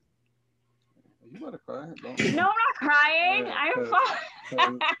like that. You better cry. Don't. No, I'm not crying. Yeah, I'm fine.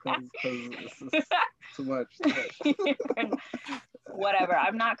 Because it's too much. Whatever.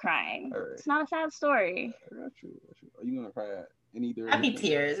 I'm not crying. Right. It's not a sad story. I got you. Are you gonna cry at any day? Happy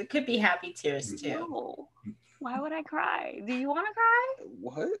tears. It could be happy tears too. No. Why would I cry? Do you want to cry?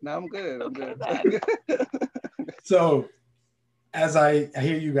 What? No, I'm good. I'm Okay, good. So, as I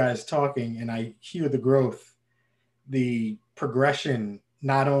hear you guys talking and I hear the growth, the progression,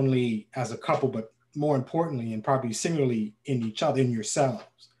 not only as a couple, but more importantly, and probably singularly in each other, in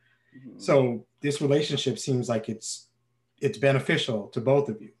yourselves. Mm-hmm. So this relationship seems like it's beneficial to both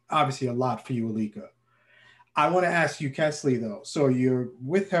of you. Obviously a lot for you, Alika. I want to ask you, Kesley, though. So you're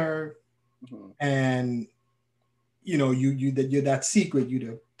with her, mm-hmm. and you're that secret, you're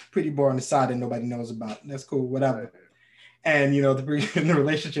the pretty boy on the side that nobody knows about. That's cool, whatever. Right. And the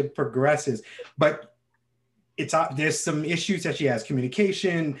relationship progresses, but there's some issues that she has,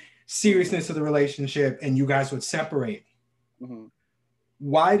 communication, seriousness of the relationship, and you guys would separate. Mm-hmm.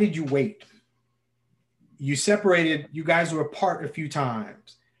 Why did you wait? You separated, you guys were apart a few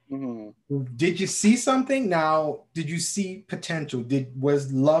times. Mm-hmm. Did you see something? Now, did you see potential?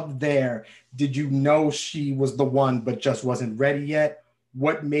 Was love there? Did you know she was the one but just wasn't ready yet?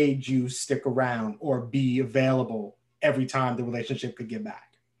 What made you stick around or be available every time the relationship could get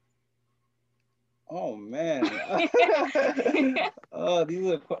back? Oh man. Oh, these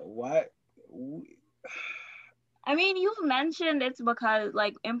are why. I mean, you've mentioned it's because,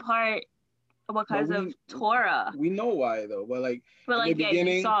 like, in part because of Tora. We know why though, but like in the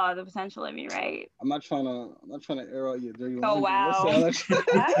beginning, you saw the potential in me, right? I'm not trying to air out your dirty laundry. Oh wow.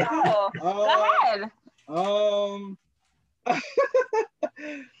 Go ahead.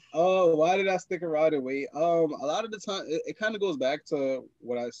 Oh, why did I stick around and wait? A lot of the time, it kind of goes back to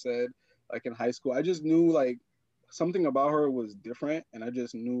what I said, like in high school. I just knew like something about her was different, and I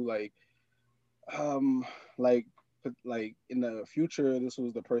just knew like in the future, this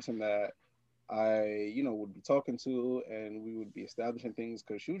was the person that I, would be talking to, and we would be establishing things,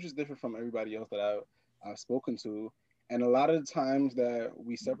 because she was just different from everybody else that I've spoken to. And a lot of the times that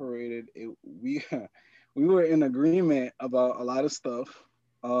we separated, we were in agreement about a lot of stuff.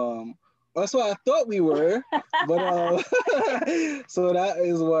 That's what I thought we were, but so that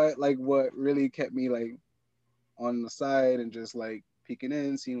is what really kept me like on the side and just like peeking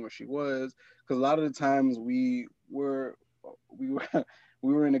in, seeing where she was, because a lot of the times we were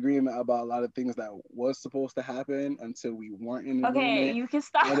in agreement about a lot of things that was supposed to happen until we weren't in agreement. Okay, you can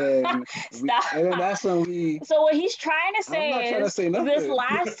stop. And then stop. And then that's when we. So what he's trying to say is, this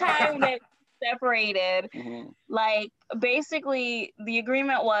last time that separated, mm-hmm. like basically the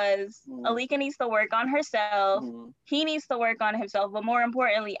agreement was Alika needs to work on herself, he needs to work on himself, but more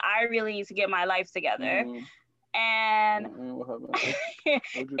importantly, I really need to get my life together. And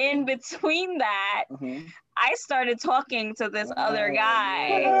in between that, I started talking to this other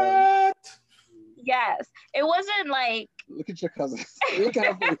guy. What? Yes, it wasn't like. Look at your cousin. Look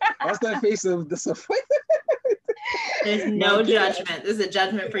at her. What's that face of disappointment? There's no judgment. This is a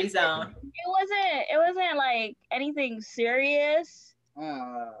judgment-free zone. It wasn't like anything serious.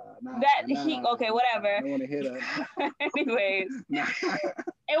 Okay, whatever. I don't want to hear that. Anyways,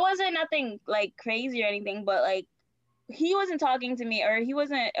 it wasn't nothing like crazy or anything, but like he wasn't talking to me, or he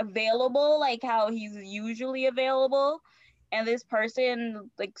wasn't available like how he's usually available. And this person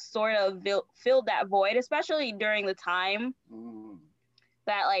like sort of filled that void, especially during the time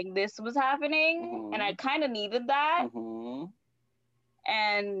that like this was happening, and I kind of needed that.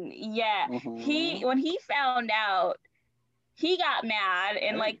 And yeah, when he found out, he got mad,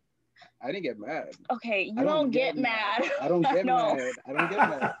 and like I didn't get mad. Okay, you don't get mad. I don't get mad. I don't get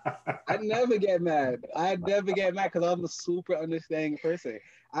mad. I never get mad. I never get mad because I'm a super understanding person.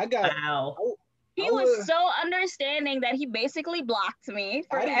 He was so understanding that he basically blocked me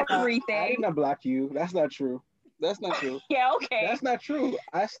for everything. I didn't block you. That's not true. Yeah, okay. That's not true.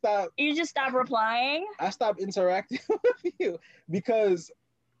 You just stopped replying? I stopped interacting with you because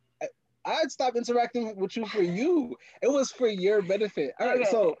I'd stop interacting with you for you. It was for your benefit. All right,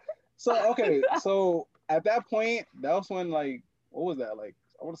 so at that point, that was when like, what was that? Like,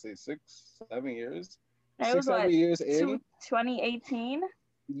 I want to say 6-7 years. It was 7 years in 2018.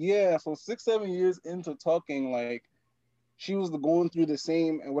 Yeah, so 6-7 years into talking, like she was going through the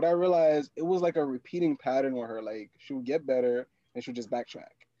same, and what I realized, it was like a repeating pattern with her. Like she would get better and she'll just backtrack.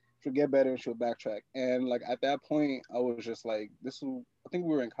 She'll get better and she'll backtrack. And like at that point, I was just like, I think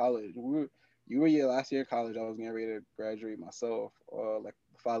we were in college. You were your last year of college. I was getting ready to graduate myself, like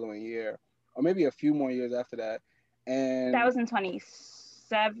the following year, or maybe a few more years after that. And that was in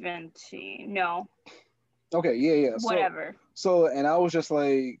 2017. No. Okay, yeah. Whatever. So, and I was just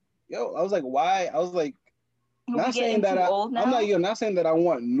like, yo, I was like, why? I was like, not saying that I'm like, yo, not saying that I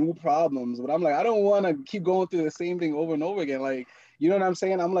want new problems, but I'm like, I don't want to keep going through the same thing over and over again. Like, you know what I'm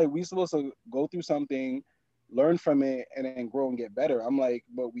saying? I'm like, we supposed to go through something, learn from it, and then grow and get better. I'm like,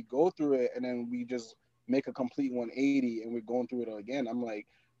 but we go through it and then we just make a complete 180 and we're going through it again. I'm like,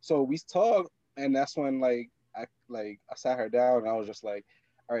 so we talk, and that's when I sat her down and I was just like,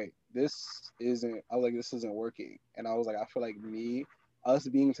 all right, this isn't working. And I was like, I feel like us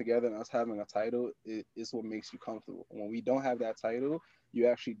being together and us having a title is what makes you comfortable. When we don't have that title, you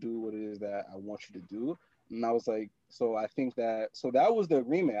actually do what it is that I want you to do. And I was like, so I think so that was the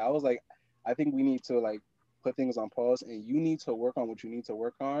agreement. I was like, I think we need to like put things on pause, and you need to work on what you need to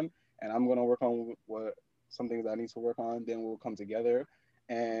work on, and I'm gonna work on some things I need to work on. Then we'll come together,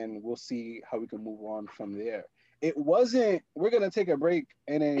 and we'll see how we can move on from there. It wasn't, we're gonna take a break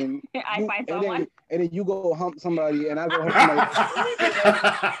and then and then you go hump somebody and I go hump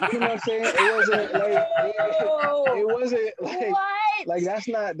somebody. You know what I'm saying? It wasn't like it wasn't like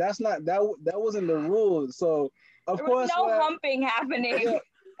that wasn't the rules. So of there course was no humping happening. Yeah,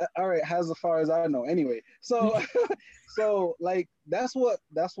 all right, as far as I know. Anyway, so so like that's what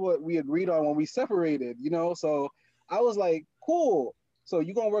we agreed on when we separated, you know. So I was like, cool. So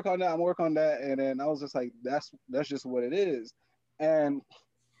you gonna work on that, I'm gonna work on that, and then I was just like, that's just what it is. And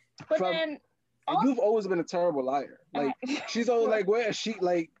you've always been a terrible liar. Like she's always like, where she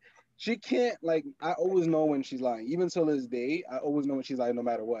can't, like, I always know when she's lying. Even till this day, I always know when she's lying no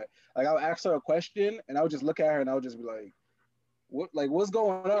matter what. Like I'll ask her a question and I would just look at her and I would just be like, what's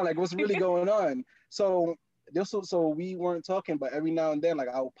going on? Like what's really going on? So we weren't talking, but every now and then, like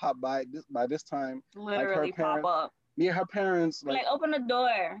I'll pop by this time. Literally like pop up. Me and her parents like open the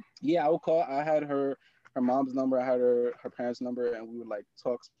door. Yeah, I would call. I had her mom's number. I had her parents' number, and we would like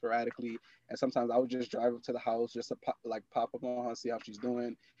talk sporadically. And sometimes I would just drive up to the house just to pop up on her, see how she's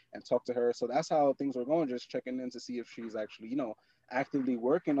doing, and talk to her. So that's how things were going. Just checking in to see if she's actually, you know, actively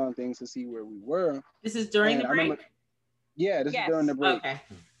working on things, to see where we were. This is during the break. This is during the break. Okay.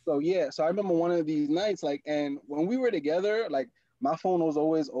 So I remember one of these nights, like, and when we were together, like, my phone was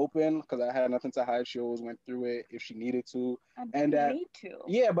always open because I had nothing to hide. She always went through it if she needed to.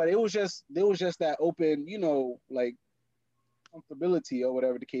 Yeah, but there was just that open, you know, like comfortability or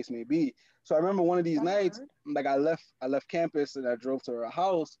whatever the case may be. So I remember one of these nights, like I left campus and I drove to her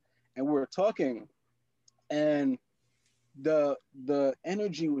house and we were talking, and the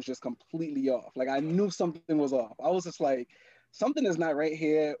energy was just completely off. Like I knew something was off. I was just like, something is not right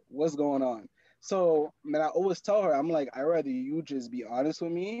here. What's going on? So, man, I always tell her, I'm like, I'd rather you just be honest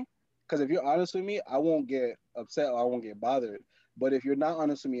with me, because if you're honest with me, I won't get upset or I won't get bothered. But if you're not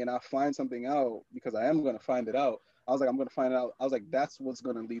honest with me and I find something out, because I am going to find it out, I was like, I'm going to find it out. I was like, that's what's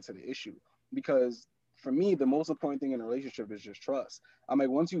going to lead to the issue. Because for me, the most important thing in a relationship is just trust. I'm like,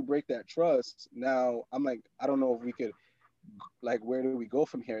 once you break that trust, now I'm like, I don't know if we could, like, where do we go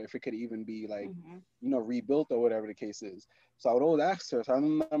from here? If it could even be like, you know, rebuilt or whatever the case is. So I would always ask her. So I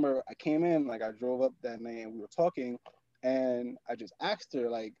remember I came in, like I drove up that night and we were talking, and I just asked her,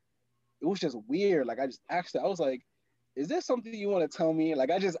 like, it was just weird. Like I just asked her, I was like, is there something you want to tell me?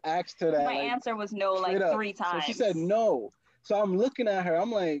 Like I just asked her that. My answer was no, like 3 times. So she said no. So I'm looking at her,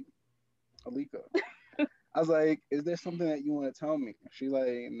 I'm like, Alika. I was like, is there something that you want to tell me? She's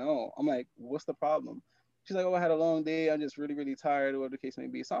like, no. I'm like, what's the problem? She's like, oh, I had a long day. I'm just really, really tired, or whatever the case may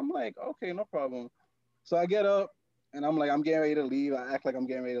be. So I'm like, okay, no problem. So I get up and I'm like, I'm getting ready to leave. I act like I'm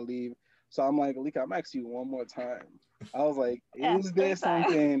getting ready to leave. So I'm like, Alika, I'm asking you one more time. I was like, is there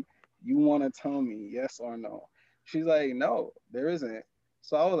something you want to tell me? Yes or no? She's like, no, there isn't.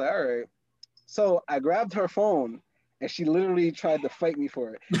 So I was like, all right. So I grabbed her phone and she literally tried to fight me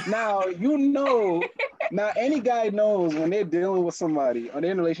for it. Now, you know, now any guy knows when they're dealing with somebody or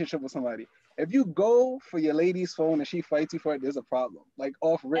they're in a relationship with somebody, if you go for your lady's phone and she fights you for it, there's a problem. Like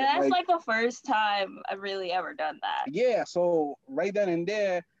off rip. And that's like the first time I've really ever done that. Yeah, so right then and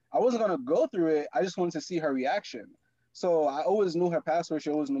there, I wasn't gonna go through it. I just wanted to see her reaction. So I always knew her password. She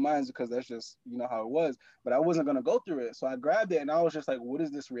always knew mine because that's just, you know, how it was. But I wasn't gonna go through it. So I grabbed it and I was just like, what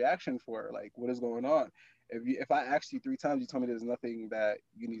is this reaction for? Like, what is going on? If I asked you 3 times, you tell me there's nothing that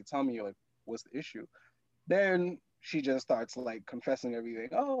you need to tell me, you're like, what's the issue? Then she just starts like confessing everything.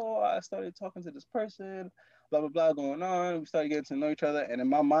 Oh, I started talking to this person, blah, blah, blah, going on. We started getting to know each other. And in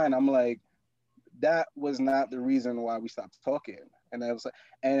my mind, I'm like, that was not the reason why we stopped talking. And I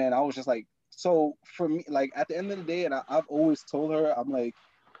was just like, so for me, like at the end of the day, and I've always told her, I'm like,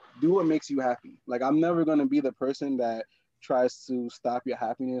 do what makes you happy. Like, I'm never going to be the person that tries to stop your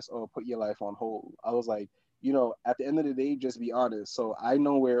happiness or put your life on hold. I was like, you know, at the end of the day, just be honest. So I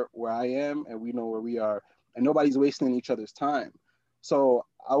know where I am and we know where we are, and nobody's wasting each other's time. So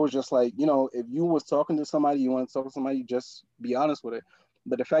I was just like, you know, if you was talking to somebody, you want to talk to somebody, just be honest with it.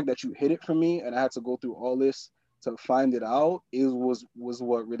 But the fact that you hid it from me and I had to go through all this to find it out was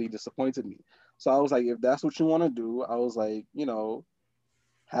what really disappointed me. So I was like, if that's what you want to do, I was like, you know,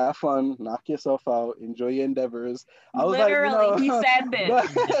 have fun, knock yourself out, enjoy your endeavors. I was literally, like, he said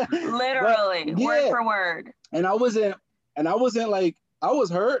this. Literally, word for word. And I wasn't like, I was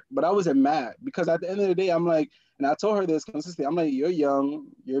hurt, but I wasn't mad because at the end of the day, I'm like, and I told her this consistently. I'm like, you're young,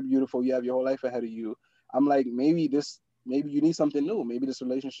 you're beautiful, you have your whole life ahead of you. I'm like, maybe you need something new. Maybe this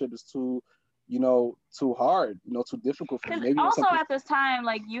relationship is too, you know, too hard, you know, too difficult for you. Maybe also at this time,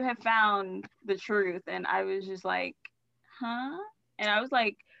 like, you have found the truth, and I was just like, huh? And I was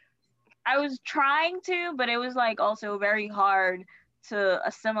like, I was trying to, but it was like also very hard to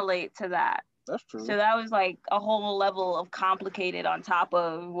assimilate to that. That's true. So that was like a whole level of complicated on top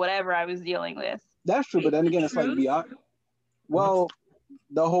of whatever I was dealing with. That's true, but then again, it's like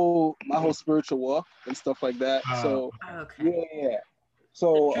my whole spiritual walk and stuff like that. So okay. Yeah.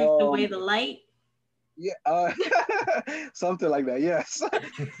 So the truth, the way, the light. Yeah, something like that. Yes.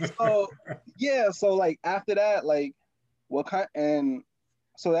 So yeah, so like after that, like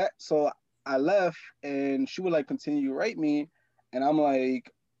so I left, and she would like continue to write me, and I'm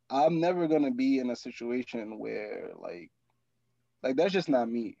like, I'm never gonna be in a situation where like that's just not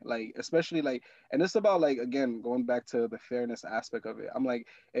me. Like, especially like, and it's about like, again, going back to the fairness aspect of it. I'm like,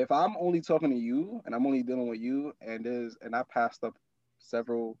 if I'm only talking to you and I'm only dealing with you, and I passed up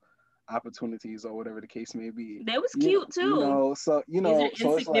several opportunities or whatever the case may be. They was cute too. You know, so you know, these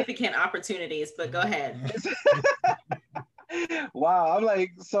are insignificant opportunities, but go ahead. Wow, I'm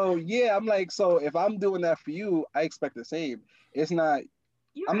like, so if I'm doing that for you, I expect the same. It's not.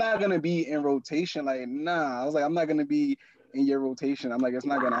 I'm not gonna be in rotation. Like, nah. I was like, I'm not gonna be in your rotation. I'm like, it's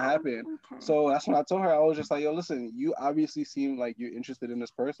not gonna happen. Okay. So that's when I told her, I was just like, yo, listen, you obviously seem like you're interested in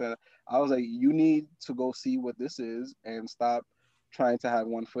this person. I was like, you need to go see what this is and stop trying to have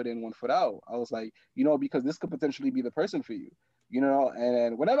one foot in, one foot out. I was like, you know, because this could potentially be the person for you, you know.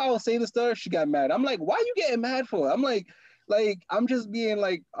 And whenever I was saying this to her, she got mad. I'm like, why are you getting mad for? I'm like, I'm just being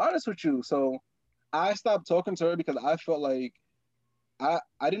like honest with you. So I stopped talking to her because I felt like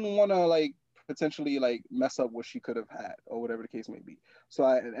I didn't want to like potentially like mess up what she could have had or whatever the case may be. So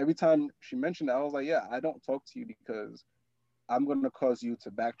every time she mentioned that, I was like, yeah, I don't talk to you because I'm going to cause you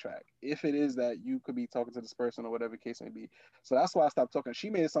to backtrack if it is that you could be talking to this person or whatever the case may be. So that's why I stopped talking. She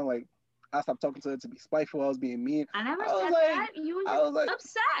made it sound like I stopped talking to her to be spiteful. I was being mean. I never said that. You were just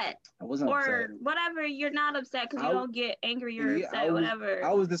upset. I wasn't or upset. Whatever. You're not upset because you don't get angry or upset, whatever.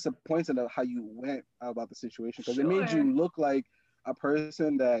 I was disappointed of how you went about the situation because it made you look like a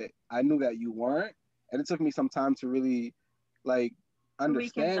person that I knew that you weren't. And it took me some time to really like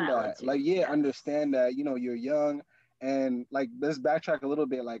understand that. Like, understand that, you know, you're young. And like, let's backtrack a little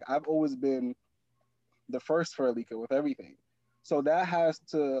bit. Like, I've always been the first for Alika with everything. So that has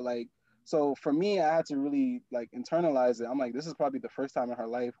to like, so for me, I had to really like internalize it. I'm like, this is probably the first time in her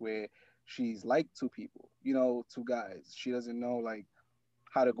life where she's like two people, you know, two guys. She doesn't know like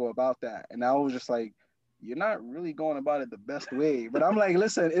how to go about that. And I was just like, you're not really going about it the best way. But I'm like,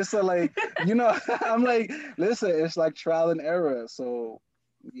 listen, it's a like, you know, I'm like, listen, it's like trial and error. So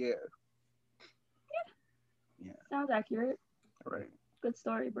yeah. Sounds accurate. All right. Good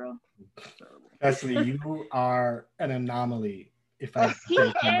story, bro. Kesley, you are an anomaly. If I he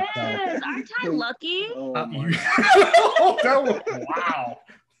is. Aren't I lucky? Wow.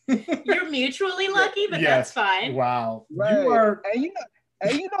 You're mutually lucky, but that's fine. Wow. Right. You are, and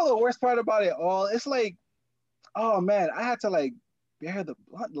you know the worst part about it all, it's like, oh man, I had to like bear the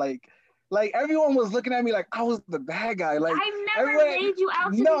blunt, like everyone was looking at me like I was the bad guy. Like I never made you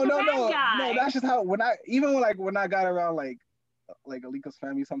out to be the bad guy. No, that's just how when I got around like Alika's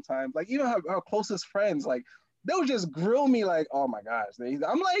family sometimes, like even her closest friends, like they would just grill me like, oh my gosh.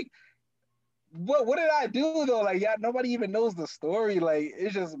 I'm like, what did I do though? Like, yeah, nobody even knows the story. Like,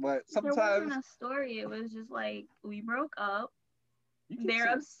 it's just, but sometimes there wasn't a story. It was just like we broke up. They're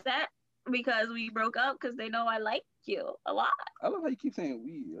upset because we broke up because they know I like you a lot. I love how you keep saying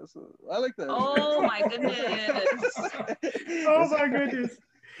we. I like that. Oh my goodness. Oh my goodness.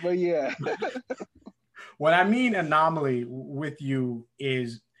 But yeah. What I mean anomaly with you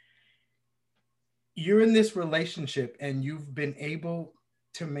is you're in this relationship and you've been able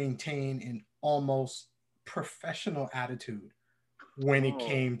to maintain an almost professional attitude when it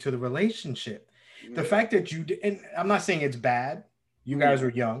came to the relationship. Yeah. The fact that you did, and I'm not saying it's bad. You guys are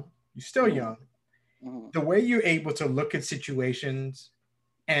young. You're still young. The way you're able to look at situations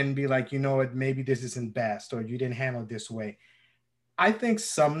and be like, you know what, maybe this isn't best, or you didn't handle it this way. I think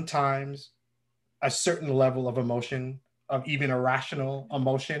sometimes a certain level of emotion of even irrational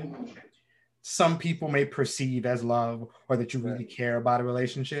emotion, some people may perceive as love, or that you really care about a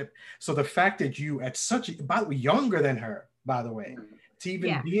relationship. So the fact that you at by the way, younger than her, by the way, to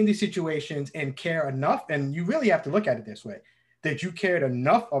even be in these situations and care enough, and you really have to look at it this way, that you cared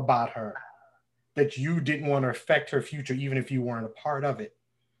enough about her that you didn't want to affect her future, even if you weren't a part of it,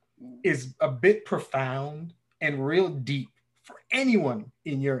 is a bit profound and real deep for anyone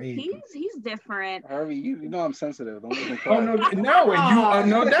in your age. He's different. Harvey, you know I'm sensitive. Don't even oh no, and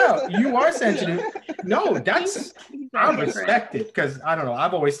you no doubt you are sensitive. No, that's I respect it, because I don't know.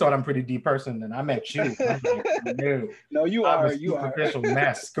 I've always thought I'm a pretty deep person, and I met you. No, you I'm are. a You are. superficial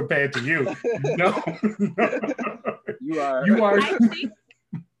mess compared to you. No. You are. You are.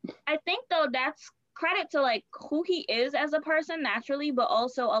 I think though that's credit to like who he is as a person naturally, but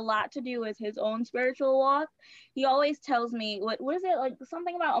also a lot to do with his own spiritual walk. He always tells me what is it, like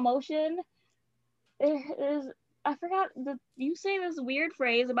something about emotion? It is, I forgot, you say this weird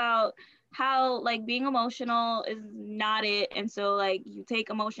phrase about how like being emotional is not it, and so like you take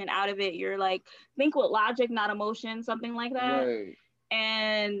emotion out of it, you're like think with logic, not emotion, something like that. Right.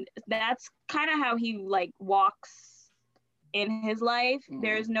 And that's kind of how he like walks in his life.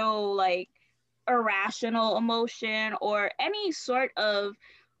 There's no like irrational emotion or any sort of,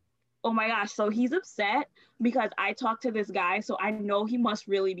 oh my gosh, so he's upset because I talked to this guy, so I know he must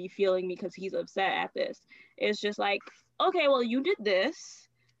really be feeling me because he's upset at this. It's just like, okay, well, you did this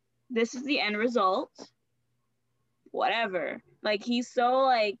is the end result, whatever. Like, he's so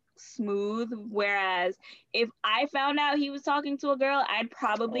like smooth, whereas if I found out he was talking to a girl, I'd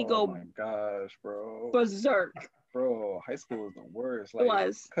probably go, oh my gosh, bro, berserk. Bro, high school was the worst. Like, it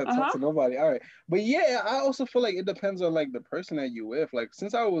was. Couldn't talk to nobody. All right. But yeah, I also feel like it depends on like the person that you with. Like,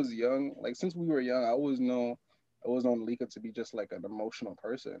 since I was young, like since we were young, I always known Lika to be just like an emotional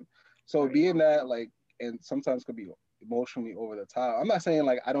person. So being that like, and sometimes could be emotionally over the top. I'm not saying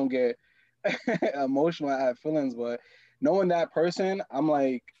like I don't get emotional, I have feelings, but knowing that person, I'm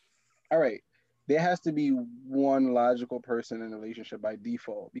like, all right, there has to be one logical person in a relationship by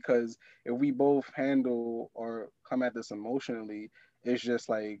default, because if we both handle or come at this emotionally, it's just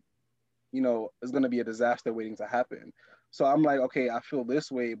like, you know, it's going to be a disaster waiting to happen. So I'm like, okay, I feel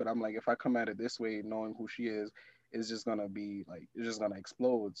this way, but I'm like, if I come at it this way, knowing who she is, it's just going to be like, it's just going to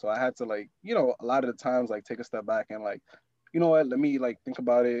explode. So I had to like, you know, a lot of the times like take a step back and like, you know what, let me like think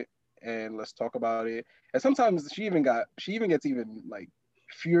about it and let's talk about it. And sometimes she even gets even like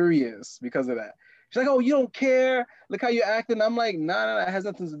furious because of that. She's like, oh, you don't care, look how you're acting. I'm like, nah, that has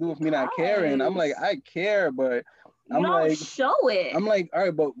nothing to do with me not caring. I'm like, I care, but I'm don't like, show it. I'm like, all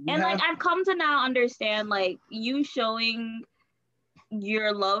right, but like I've come to now understand like you showing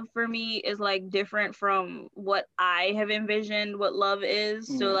your love for me is like different from what I have envisioned what love is.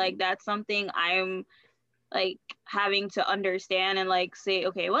 So like that's something I'm like having to understand and like say,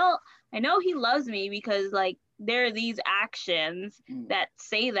 okay, well, I know he loves me because like there are these actions that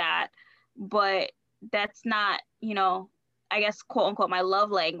say that, but that's not, you know, I guess quote unquote my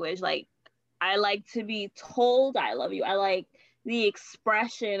love language. Like I like to be told I love you. I like the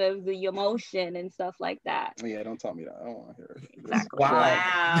expression of the emotion and stuff like that. Yeah, don't tell me that. I don't want to hear it. Exactly.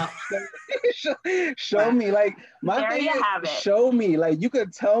 Wow. show me, like my there thing you is, have it. show me. Like you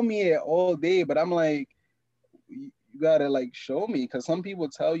could tell me it all day, but I'm like, you gotta like show me, because some people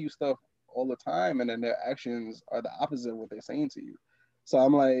tell you stuff all the time and then their actions are the opposite of what they're saying to you. So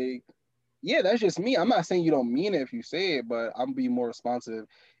I'm like, yeah, that's just me. I'm not saying you don't mean it if you say it, but I'm be more responsive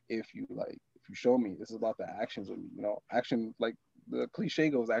if you show me. This is about the actions with me, you know. Action, like the cliche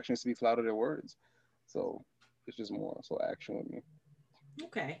goes, action speaks louder than words. So it's just more so action with me.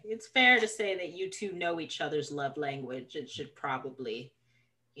 Okay, it's fair to say that you two know each other's love language. It should probably,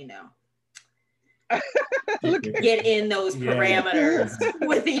 you know, get in those parameters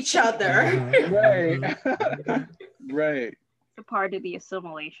with each other. Right. Right. It's a part of the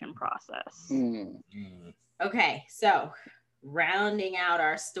assimilation process. Okay, so rounding out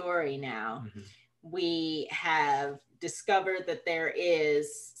our story now, we have discovered that there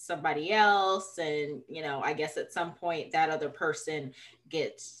is somebody else, and you know, I guess at some point that other person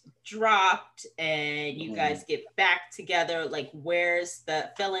gets dropped and you guys get back together. Like, where's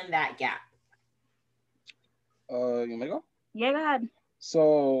fill in that gap? You want me to go? Yeah, go ahead.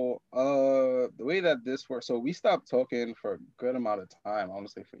 So the way that this works, so we stopped talking for a good amount of time,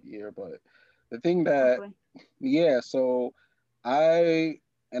 honestly for a year, but the thing that so I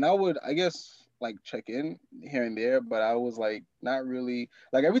guess like check in here and there, but I was like not really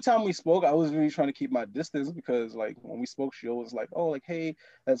like every time we spoke, I was really trying to keep my distance because like when we spoke, she always like, oh, like, hey,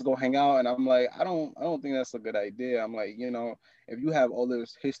 let's go hang out. And I'm like, I don't think that's a good idea. I'm like, if you have all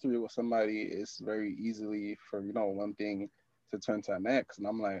this history with somebody, it's very easily for, one thing to turn to an ex. And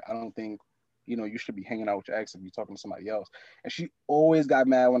I'm like, I don't think you should be hanging out with your ex if you're talking to somebody else. And she always got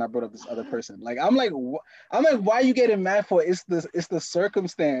mad when I brought up this other person. Like, I'm like, why are you getting mad for? It's the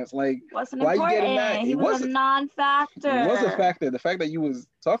circumstance. Like, wasn't why important. You getting mad? He was a non-factor. It was a factor. The fact that you was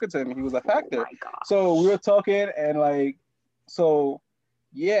talking to him, he was a factor. Oh my God. So we were talking and like, so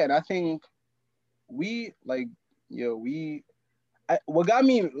yeah, and I think we like, what got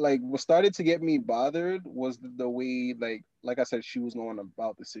me like what started to get me bothered was the way like I said, she was going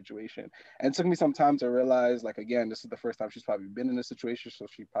about the situation. And it took me some time to realize, like, again, this is the first time she's probably been in this situation, so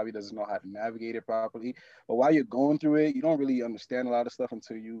she probably doesn't know how to navigate it properly. But while you're going through it, you don't really understand a lot of stuff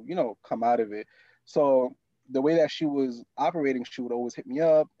until you come out of it. So the way that she was operating, she would always hit me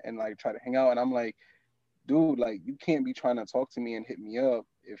up and like try to hang out. And I'm like, dude, like, you can't be trying to talk to me and hit me up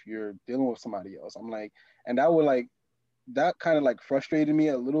if you're dealing with somebody else. I'm like, and that kind of like frustrated me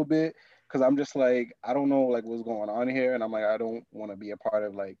a little bit because I'm just like, I don't know like what's going on here. And I'm like, I don't want to be a part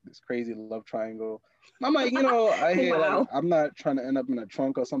of like this crazy love triangle. And I'm like, I hear like, I'm not trying to end up in a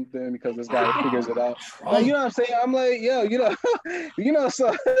trunk or something because this guy figures it out. Like, you know what I'm saying? I'm like, yo,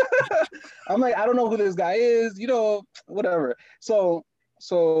 so I'm like, I don't know who this guy is, whatever. So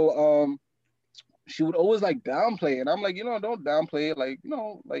she would always like downplay it. And I'm like, don't downplay it. Like,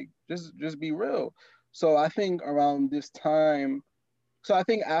 like just be real. So I think around this time, so I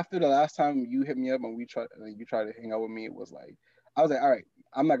think after the last time you hit me up and you tried to hang out with me, it was like, I was like, all right,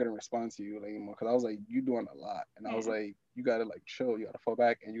 I'm not gonna respond to you anymore because I was like, you doing a lot, and I was like, you gotta like chill, you gotta fall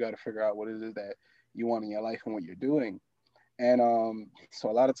back, and you gotta figure out what it is that you want in your life and what you're doing. And so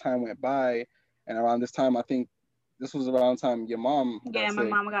a lot of time went by, and around this time, I think this was around the time your mom got sick. My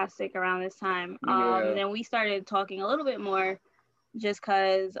mom got sick around this time. Then we started talking a little bit more, just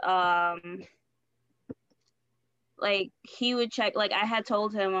cause like he would check, like I had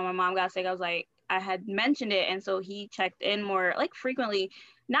told him when my mom got sick, I was like, I had mentioned it, and so he checked in more like frequently,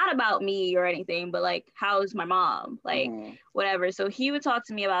 not about me or anything, but like, how's my mom, like whatever. So he would talk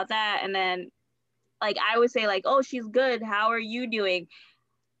to me about that, and then like I would say like, oh, she's good, how are you doing?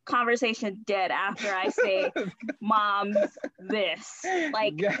 Conversation dead after I say mom's this,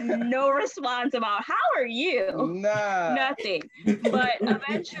 like no response about how are you, nothing. But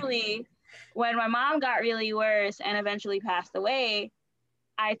eventually when my mom got really worse and eventually passed away,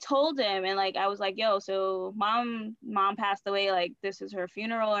 I told him, and like I was like, yo, so mom passed away, like this is her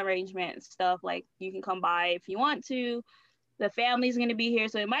funeral arrangement and stuff, like you can come by if you want to, the family's gonna be here,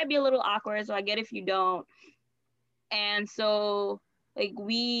 so it might be a little awkward, so I get if you don't. And so like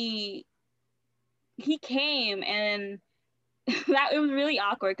he came, and it was really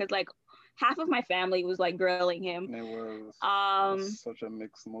awkward because like half of my family was like grilling him. It was such a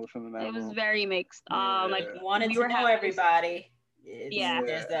mixed emotion in that It was room. very mixed. Like wanted to know everybody.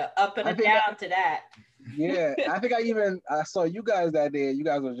 There's the up and a down to that. Yeah, I think I saw you guys that day. You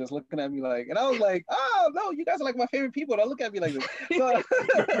guys were just looking at me like, and I was like, oh no, you guys are like my favorite people. Don't look at me like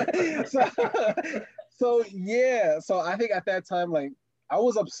this. So yeah. So I think at that time, like I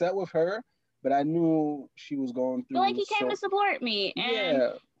was upset with her, but I knew she was going through. But like he came to support me,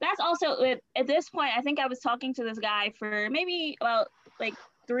 and that's also at this point. I think I was talking to this guy for maybe about like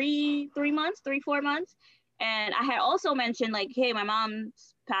 4 months, and I had also mentioned like, hey, my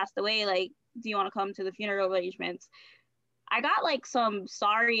mom's passed away. Like, do you want to come to the funeral arrangements? I got like some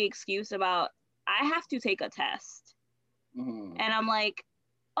sorry excuse about I have to take a test, and I'm like,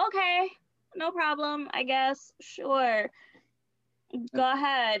 okay, no problem, I guess, sure. Go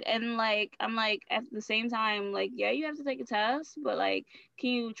ahead. And like I'm like at the same time like, yeah, you have to take a test, but like, can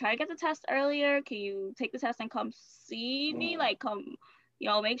you try to get the test earlier? Can you take the test and come see me, like come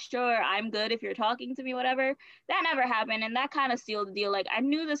make sure I'm good if you're talking to me, whatever. That never happened, and that kind of sealed the deal. Like I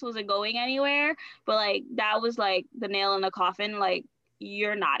knew this wasn't going anywhere, but like that was like the nail in the coffin, like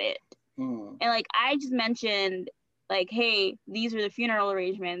you're not it. And like I just mentioned like, hey, these are the funeral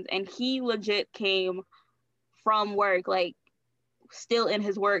arrangements, and he legit came from work, like still in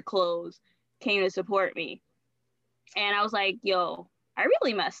his work clothes, came to support me. And I was like, yo, I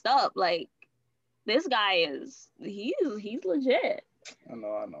really messed up. Like this guy he's legit. I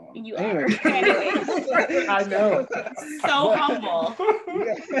know. You anyway. are. Anyways. I know. So humble.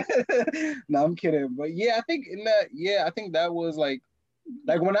 No, I'm kidding. But yeah, I think that was like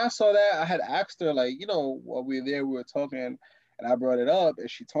when I saw that, I had asked her, like, while we were there, we were talking, and and I brought it up, and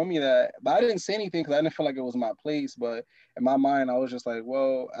she told me that, but I didn't say anything because I didn't feel like it was my place. But in my mind, I was just like,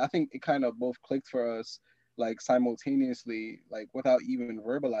 well, I think it kind of both clicked for us, like simultaneously, like without even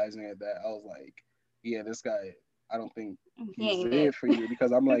verbalizing it. That I was like, yeah, this guy, I don't think he's it for you,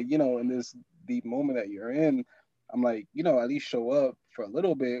 because I'm like, in this deep moment that you're in, I'm like, at least show up for a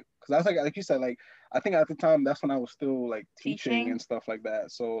little bit, because I was like you said, like I think at the time that's when I was still like teaching and stuff like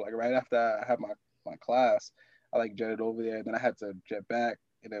that. So like right after I had my class, I like jetted over there, and then I had to jet back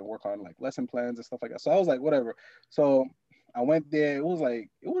and then work on like lesson plans and stuff like that. So I was like, whatever. So I went there. It was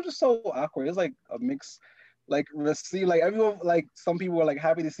just so awkward. It was like a mix, like see, like everyone, like some people were like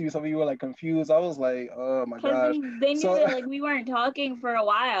happy to see me, some people were like confused. I was like, oh my gosh. They knew that like we weren't talking for a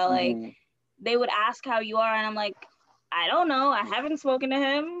while. Like they would ask how you are, and I'm like, I don't know. I haven't spoken to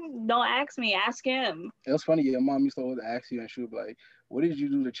him. Don't ask me. Ask him. It was funny. Your mom used to always ask you, and she would be like, "What did you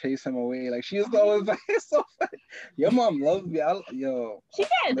do to chase him away?" Like she used to always like, it's so funny. Your mom loves me. She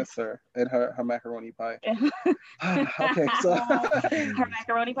did. Miss her and her macaroni pie. Okay, so her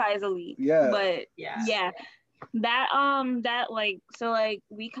macaroni pie is elite. Yeah. But yeah. That like, so like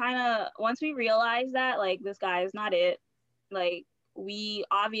we kind of, once we realized that like this guy is not it, like we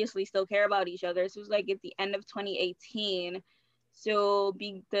obviously still care about each other. So it was like at the end of 2018. So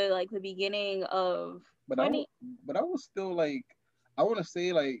the beginning of but I was still like, I want to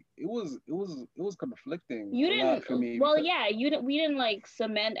say like it was conflicting. You didn't, a lot for me. Well, because, we didn't like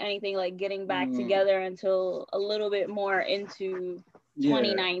cement anything like getting back together until a little bit more into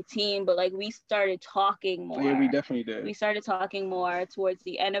 2019, but like we started talking more. Yeah, we definitely did. We started talking more towards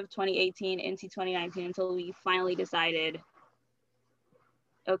the end of 2018 into 2019 until we finally decided,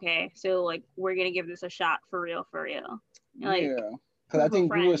 okay, so like we're gonna give this a shot for real. Like, because I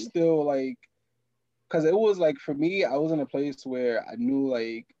think we were still like, because it was like for me, I was in a place where I knew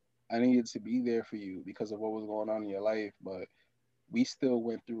like I needed to be there for you because of what was going on in your life, but we still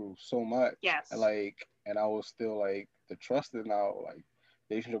went through so much. Yes. And I was still like, the trust in our like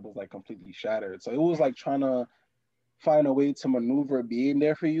relationship was like completely shattered. So it was like trying to find a way to maneuver being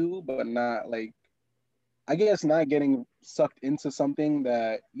there for you, but not like, I guess not getting sucked into something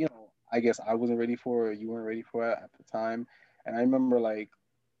that, I guess I wasn't ready for, or you weren't ready for at the time. And I remember like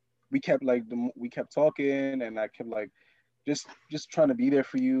we kept talking, and I kept like just trying to be there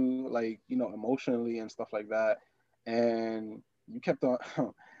for you, like, emotionally and stuff like that. And she kept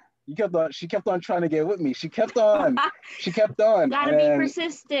on trying to get with me. She kept on. Gotta be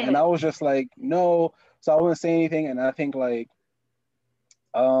persistent. And I was just like, no. So I wouldn't say anything. And I think like,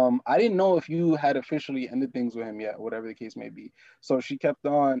 I didn't know if you had officially ended things with him yet, whatever the case may be. So she kept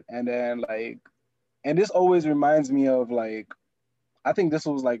on, and then like, and this always reminds me of like, I think this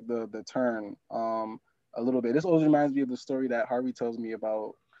was like the turn, a little bit. This always reminds me of the story that Harvey tells me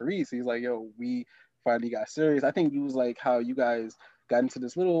about Carice. He's like, yo, we finally got serious. I think he was like how you guys got into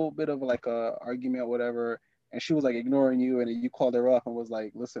this little bit of like a argument or whatever, and she was like ignoring you, and then you called her up and was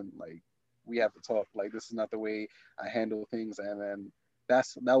like, listen, like, we have to talk. Like, this is not the way I handle things. And then that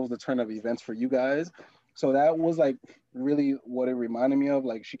was the turn of events for you guys. So that was like really what it reminded me of.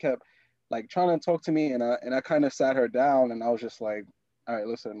 Like, she kept like trying to talk to me, and I kind of sat her down, and I was just like, all right,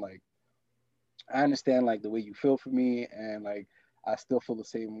 listen, like, I understand like the way you feel for me, and like I still feel the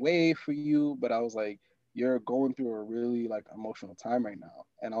same way for you, but I was like, you're going through a really like emotional time right now.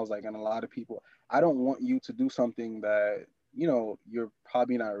 And I was like, and a lot of people, I don't want you to do something that, you're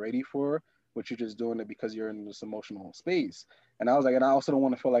probably not ready for, but you're just doing it because you're in this emotional space. And I was like, and I also don't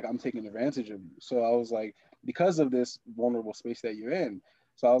want to feel like I'm taking advantage of you. So I was like, because of this vulnerable space that you're in.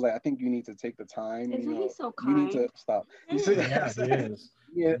 So I was like, I think you need to take the time. Isn't he so kind? You need to stop. Yeah, he is.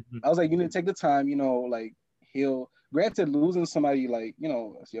 Yeah, I was like, you need to take the time, like heal. Granted, losing somebody like,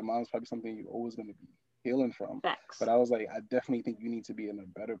 your mom's probably something you're always going to be healing from. Facts. But I was like, I definitely think you need to be in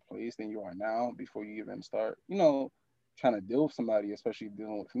a better place than you are now before you even start, trying to deal with somebody, especially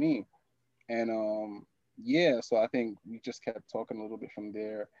dealing with me. And so I think we just kept talking a little bit from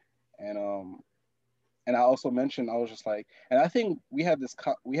there. And I also mentioned, I was just like, and I think we had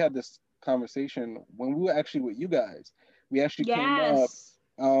this conversation when we were actually with you guys. We actually came up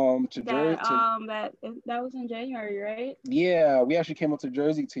to Jersey. That was in January, right? Yeah, we actually came up to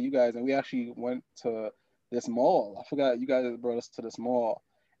Jersey to you guys, and we actually went to this mall. I forgot you guys brought us to this mall,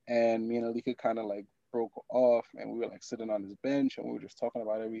 and me and Alika kind of like broke off, and we were like sitting on this bench, and we were just talking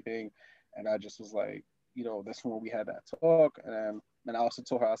about everything. And I just was like, that's when we had that talk. And I also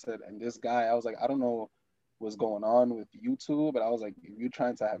told her, I said, and this guy, I was like, I don't know what's going on with you two, but I was like, if you're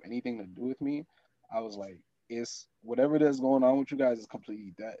trying to have anything to do with me, I was like, it's whatever it is going on with you guys is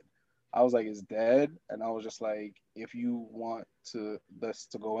completely dead. I was like, it's dead. And I was just like, if you want this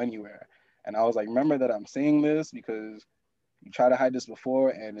to go anywhere. And I was like, remember that I'm saying this because you tried to hide this before,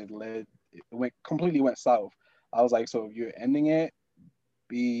 and it went south. I was like, so if you're ending it,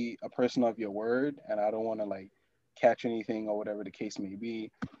 be a person of your word, and I don't want to like catch anything or whatever the case may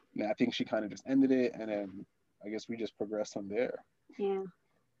be. And I think she kind of just ended it, and then I guess we just progressed from there. Yeah.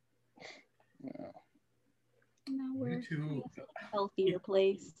 Yeah. Now we're in a healthier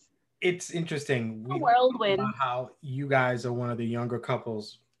place. It's interesting. A whirlwind. About how you guys are one of the younger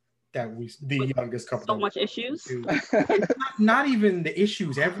couples the youngest couple. So much issues. Not even the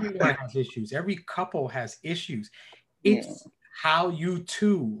issues. Everyone has issues. Every couple has issues. It's how you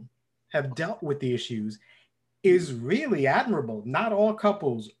two have dealt with the issues is really admirable. Not all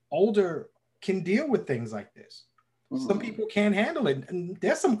couples older can deal with things like this. Some people can't handle it. And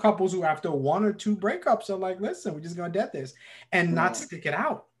there's some couples who after 1 or 2 breakups are like, listen, we're just gonna debt this and not stick it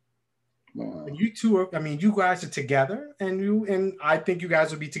out. And you two are, I mean, you guys are together, and I think you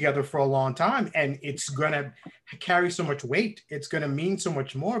guys will be together for a long time, and it's gonna carry so much weight. It's gonna mean so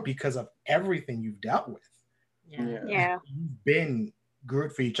much more because of everything you've dealt with. Yeah. You've been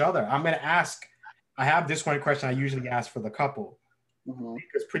good for each other. I'm gonna ask, I have this one question I usually ask for the couple,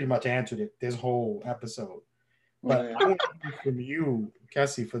 because pretty much answered it this whole episode. But I want to hear from you,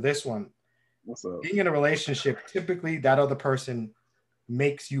 Kessie, for this one. What's up? Being in a relationship, typically that other person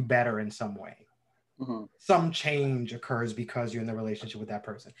makes you better in some way. Some change occurs because you're in the relationship with that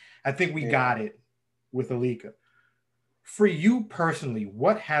person. I think we got it with Alika. For you personally,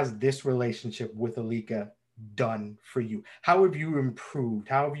 what has this relationship with Alika done for you? How have you improved?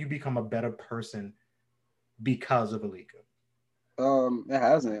 How have you become a better person because of Alika? It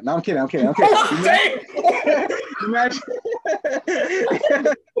hasn't. No, I'm kidding. Imagine.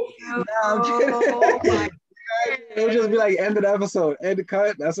 No, I'm kidding. It would just be like end of the episode, end the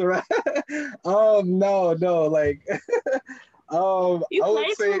cut. That's all right. No, like, you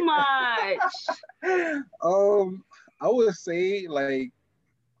play too much. I would say like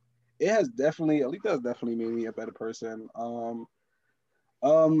Alika has definitely made me a better person. I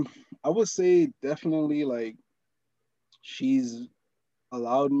would say definitely like she's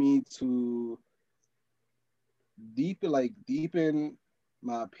allowed me to deepen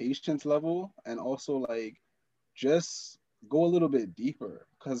my patience level, and also like just go a little bit deeper,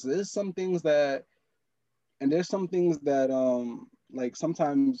 because there's some things that like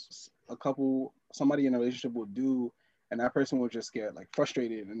sometimes somebody in a relationship will do, and that person will just get like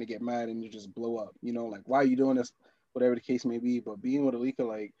frustrated and they get mad and you just blow up, like, why are you doing this, whatever the case may be. But being with Alika,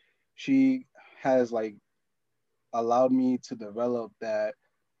 like, she has like allowed me to develop that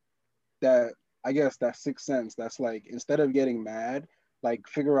I guess that sixth sense that's like, instead of getting mad, like,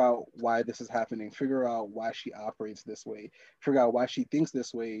 figure out why this is happening, figure out why she operates this way, figure out why she thinks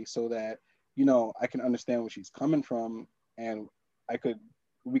this way, so that I can understand where she's coming from, and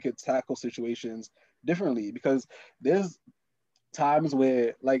we could tackle situations differently. Because there's times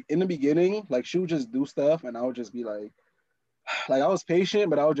where, like, in the beginning, like, she would just do stuff and I would just be like I was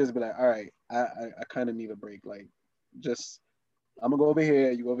patient, but I would just be like, all right, I kind of need a break, like, just, I'm gonna go over here,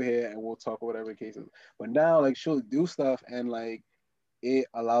 you go over here, and we'll talk, or whatever the case is. But now, like, she'll do stuff, and like, it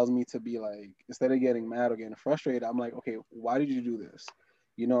allows me to be like, instead of getting mad or getting frustrated, I'm like, okay, why did you do this?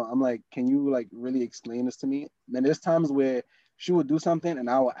 I'm like, can you like really explain this to me? And there's times where she would do something and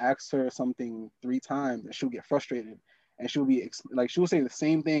I will ask her something 3 times and she'll get frustrated, and she'll be like, she'll say the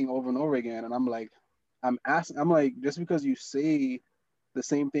same thing over and over again. And I'm like, I'm like, just because you say the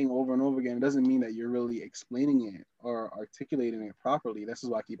same thing over and over again, it doesn't mean that you're really explaining it or articulating it properly. This is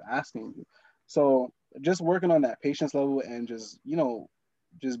why I keep asking you. So just working on that patience level, and just,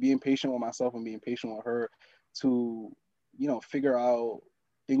 just being patient with myself and being patient with her to, figure out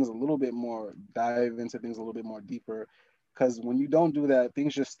things a little bit more, dive into things a little bit more deeper. Because when you don't do that,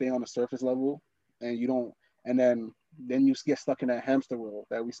 things just stay on the surface level, and you don't, and then you get stuck in that hamster wheel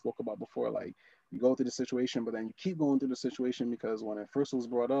that we spoke about before. Like, you go through the situation, but then you keep going through the situation, because when it first was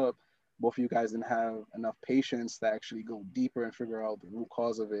brought up, both of you guys didn't have enough patience to actually go deeper and figure out the root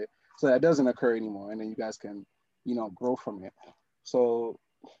cause of it, so that doesn't occur anymore, and then you guys can, grow from it. So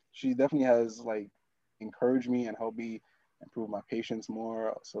she definitely has like encouraged me and helped me improve my patience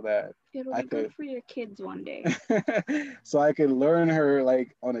more, so that it'll be good for your kids one day. So I could learn her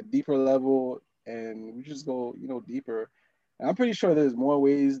like on a deeper level, and we just go, deeper. And I'm pretty sure there's more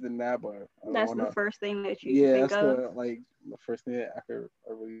ways than that, but that's the first thing that you think of. The first thing that I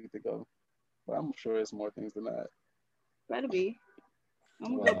really think of. But I'm sure there's more things than that. Better be.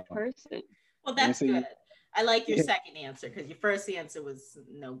 I'm a good person. Well, that's good. I like your second answer, because your first answer was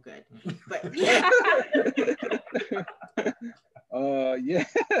no good. But yeah.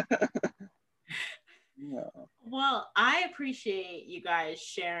 Yeah. Well, I appreciate you guys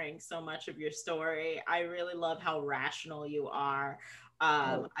sharing so much of your story. I really love how rational you are.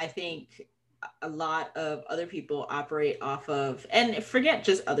 I think a lot of other people operate off of, and forget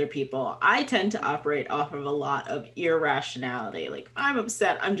just other people, I tend to operate off of a lot of irrationality. Like, I'm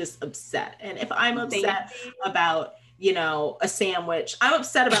upset, I'm just upset. And if I'm upset about, you know, a sandwich, I'm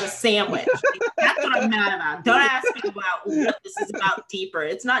upset about a sandwich. That's what I'm mad about. Don't ask me about what this is about deeper.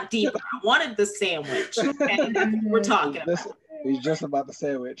 It's not deeper. I wanted the sandwich. Okay, that's what we're talking about. It's just about the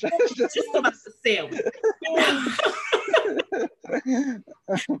sandwich. It's just about the sandwich.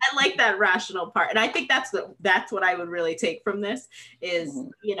 I like that rational part, and I think that's what I would really take from this is,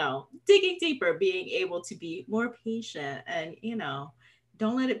 you know, digging deeper, being able to be more patient, and, you know,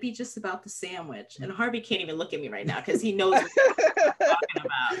 don't let it be just about the sandwich. And Harvey can't even look at me right now because he knows what I'm talking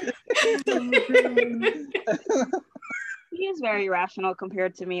about. He is very rational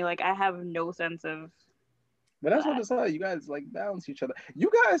compared to me. Like, I have no sense of. But that's what it's like. You guys like balance each other.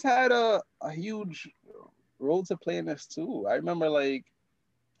 You guys had a huge role to play in this too. I remember like.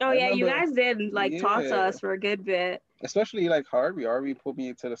 You guys did like talk to us for a good bit. Especially like Harvey. Harvey put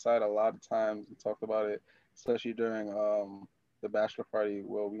me to the side a lot of times and talked about it, especially during the bachelor party.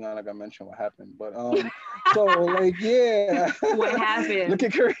 Well, we not gonna mention what happened, but so like yeah. What happened? Look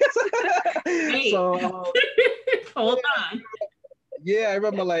at Chris. So hold on. Yeah, I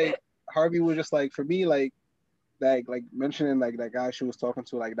remember like Harvey was just like, for me, like mentioning like that guy she was talking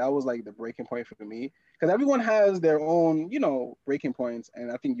to, like that was like the breaking point for me, because everyone has their own, you know, breaking points,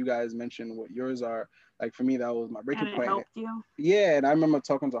 and I think you guys mentioned what yours are. Like for me, that was my breaking point. Helped you? Yeah, and I remember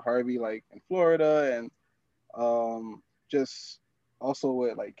talking to Harvey like in Florida, and just also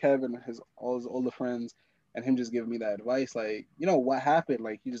with like Kevin and all his older friends, and him just giving me that advice, like, you know, what happened,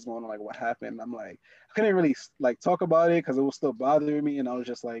 like he just going on like what happened. I'm like, I couldn't really like talk about it because it was still bothering me, and I was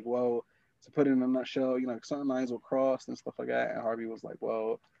just like, well, to put it in a nutshell, you know, certain lines were crossed and stuff like that. And Harvey was like,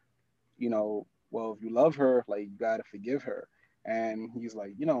 well, you know, well, if you love her, like you gotta forgive her. And he's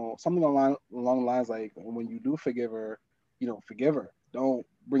like, you know, something along the lines like, when you do forgive her, you know, forgive her. Don't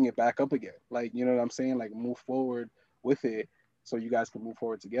bring it back up again. Like, you know what I'm saying? Like move forward with it so you guys can move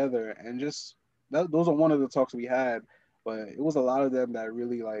forward together. And just those are one of the talks we had, but it was a lot of them that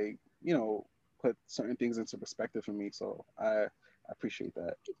really like, you know, put certain things into perspective for me. So I appreciate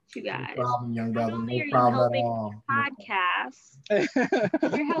that. You guys. No problem, young brother. Not only No are you problem helping at all. Podcast,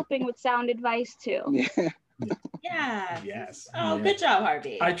 you're helping with sound advice too. Yeah. Yeah. Yes. Oh, yeah. Good job,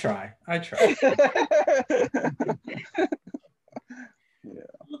 Harvey. I try. Yeah.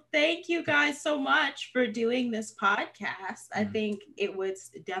 Well, thank you guys so much for doing this podcast. I think it was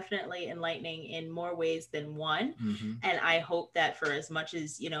definitely enlightening in more ways than one. And I hope that for as much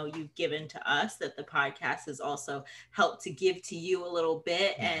as, you know, you've given to us, that the podcast has also helped to give to you a little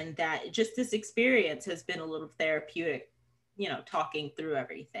bit, and that just this experience has been a little therapeutic, you know, talking through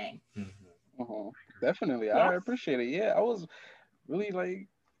everything. Definitely. Yeah. I appreciate it. Yeah, I was really like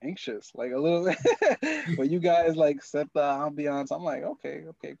anxious, like a little bit. When you guys like set the ambiance, I'm like, okay,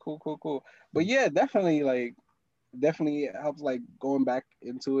 cool. But yeah, definitely it helps, like going back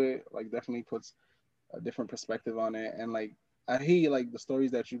into it, like definitely puts a different perspective on it. And like I hear like the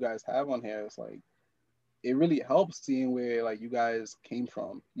stories that you guys have on here, it's like it really helps seeing where like you guys came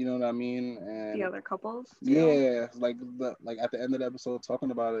from, you know what I mean? And the other couples too. Yeah, like at the end of the episode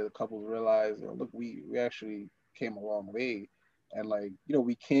talking about it, the couples realize, you know, look, we actually came a long way, and like, you know,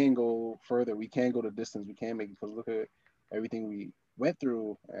 we can go further, we can go the distance, we can make it, because look at everything we went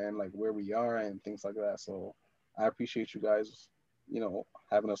through and like where we are and things like that. So I appreciate you guys, you know,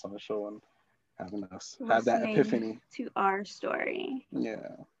 having us on the show and having us have that epiphany to our story. Yeah.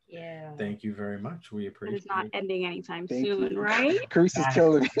 Thank you very much. We appreciate it. It's not ending anytime soon, right? Chris is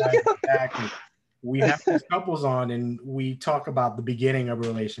killing me. Exactly. We have these couples on and we talk about the beginning of a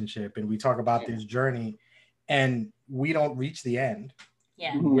relationship and we talk about this journey, and we don't reach the end.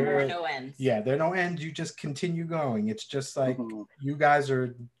 Yeah, there are no ends. Yeah, there are no ends. You just continue going. It's just like you guys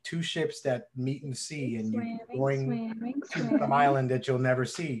are two ships that meet in the sea, and you're going to some island that you'll never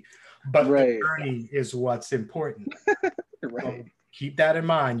see. But the journey is what's important. So keep that in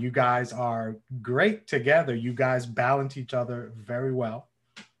mind. You guys are great together. You guys balance each other very well.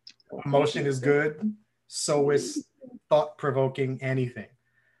 Emotion is good. So is thought-provoking anything.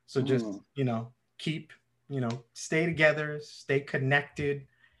 So just, you know, keep, you know, stay together, stay connected,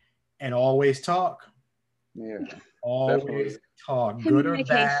 and always talk. Yeah. Always definitely. Talk. Good or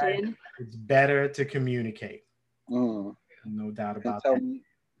bad, it's better to communicate. No doubt about that.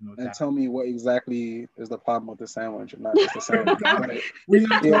 and tell me what exactly is the problem with the sandwich, and not just the sandwich.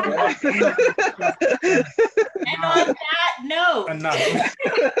 And on that note,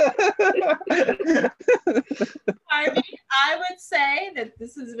 Harvey, I would say that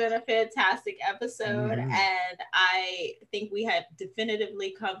this has been a fantastic episode, and I think we have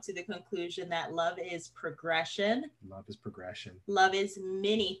definitively come to the conclusion that love is progression. Love is progression. Love is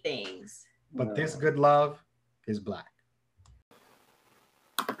many things. But this good love is Black.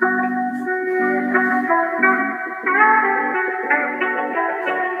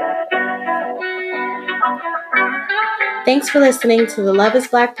 Thanks for listening to the Love is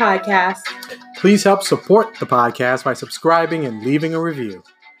Black podcast. Please help support the podcast by subscribing and leaving a review.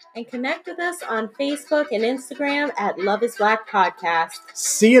 And connect with us on Facebook and Instagram at Love is Black Podcast.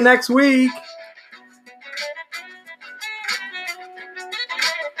 See you next week.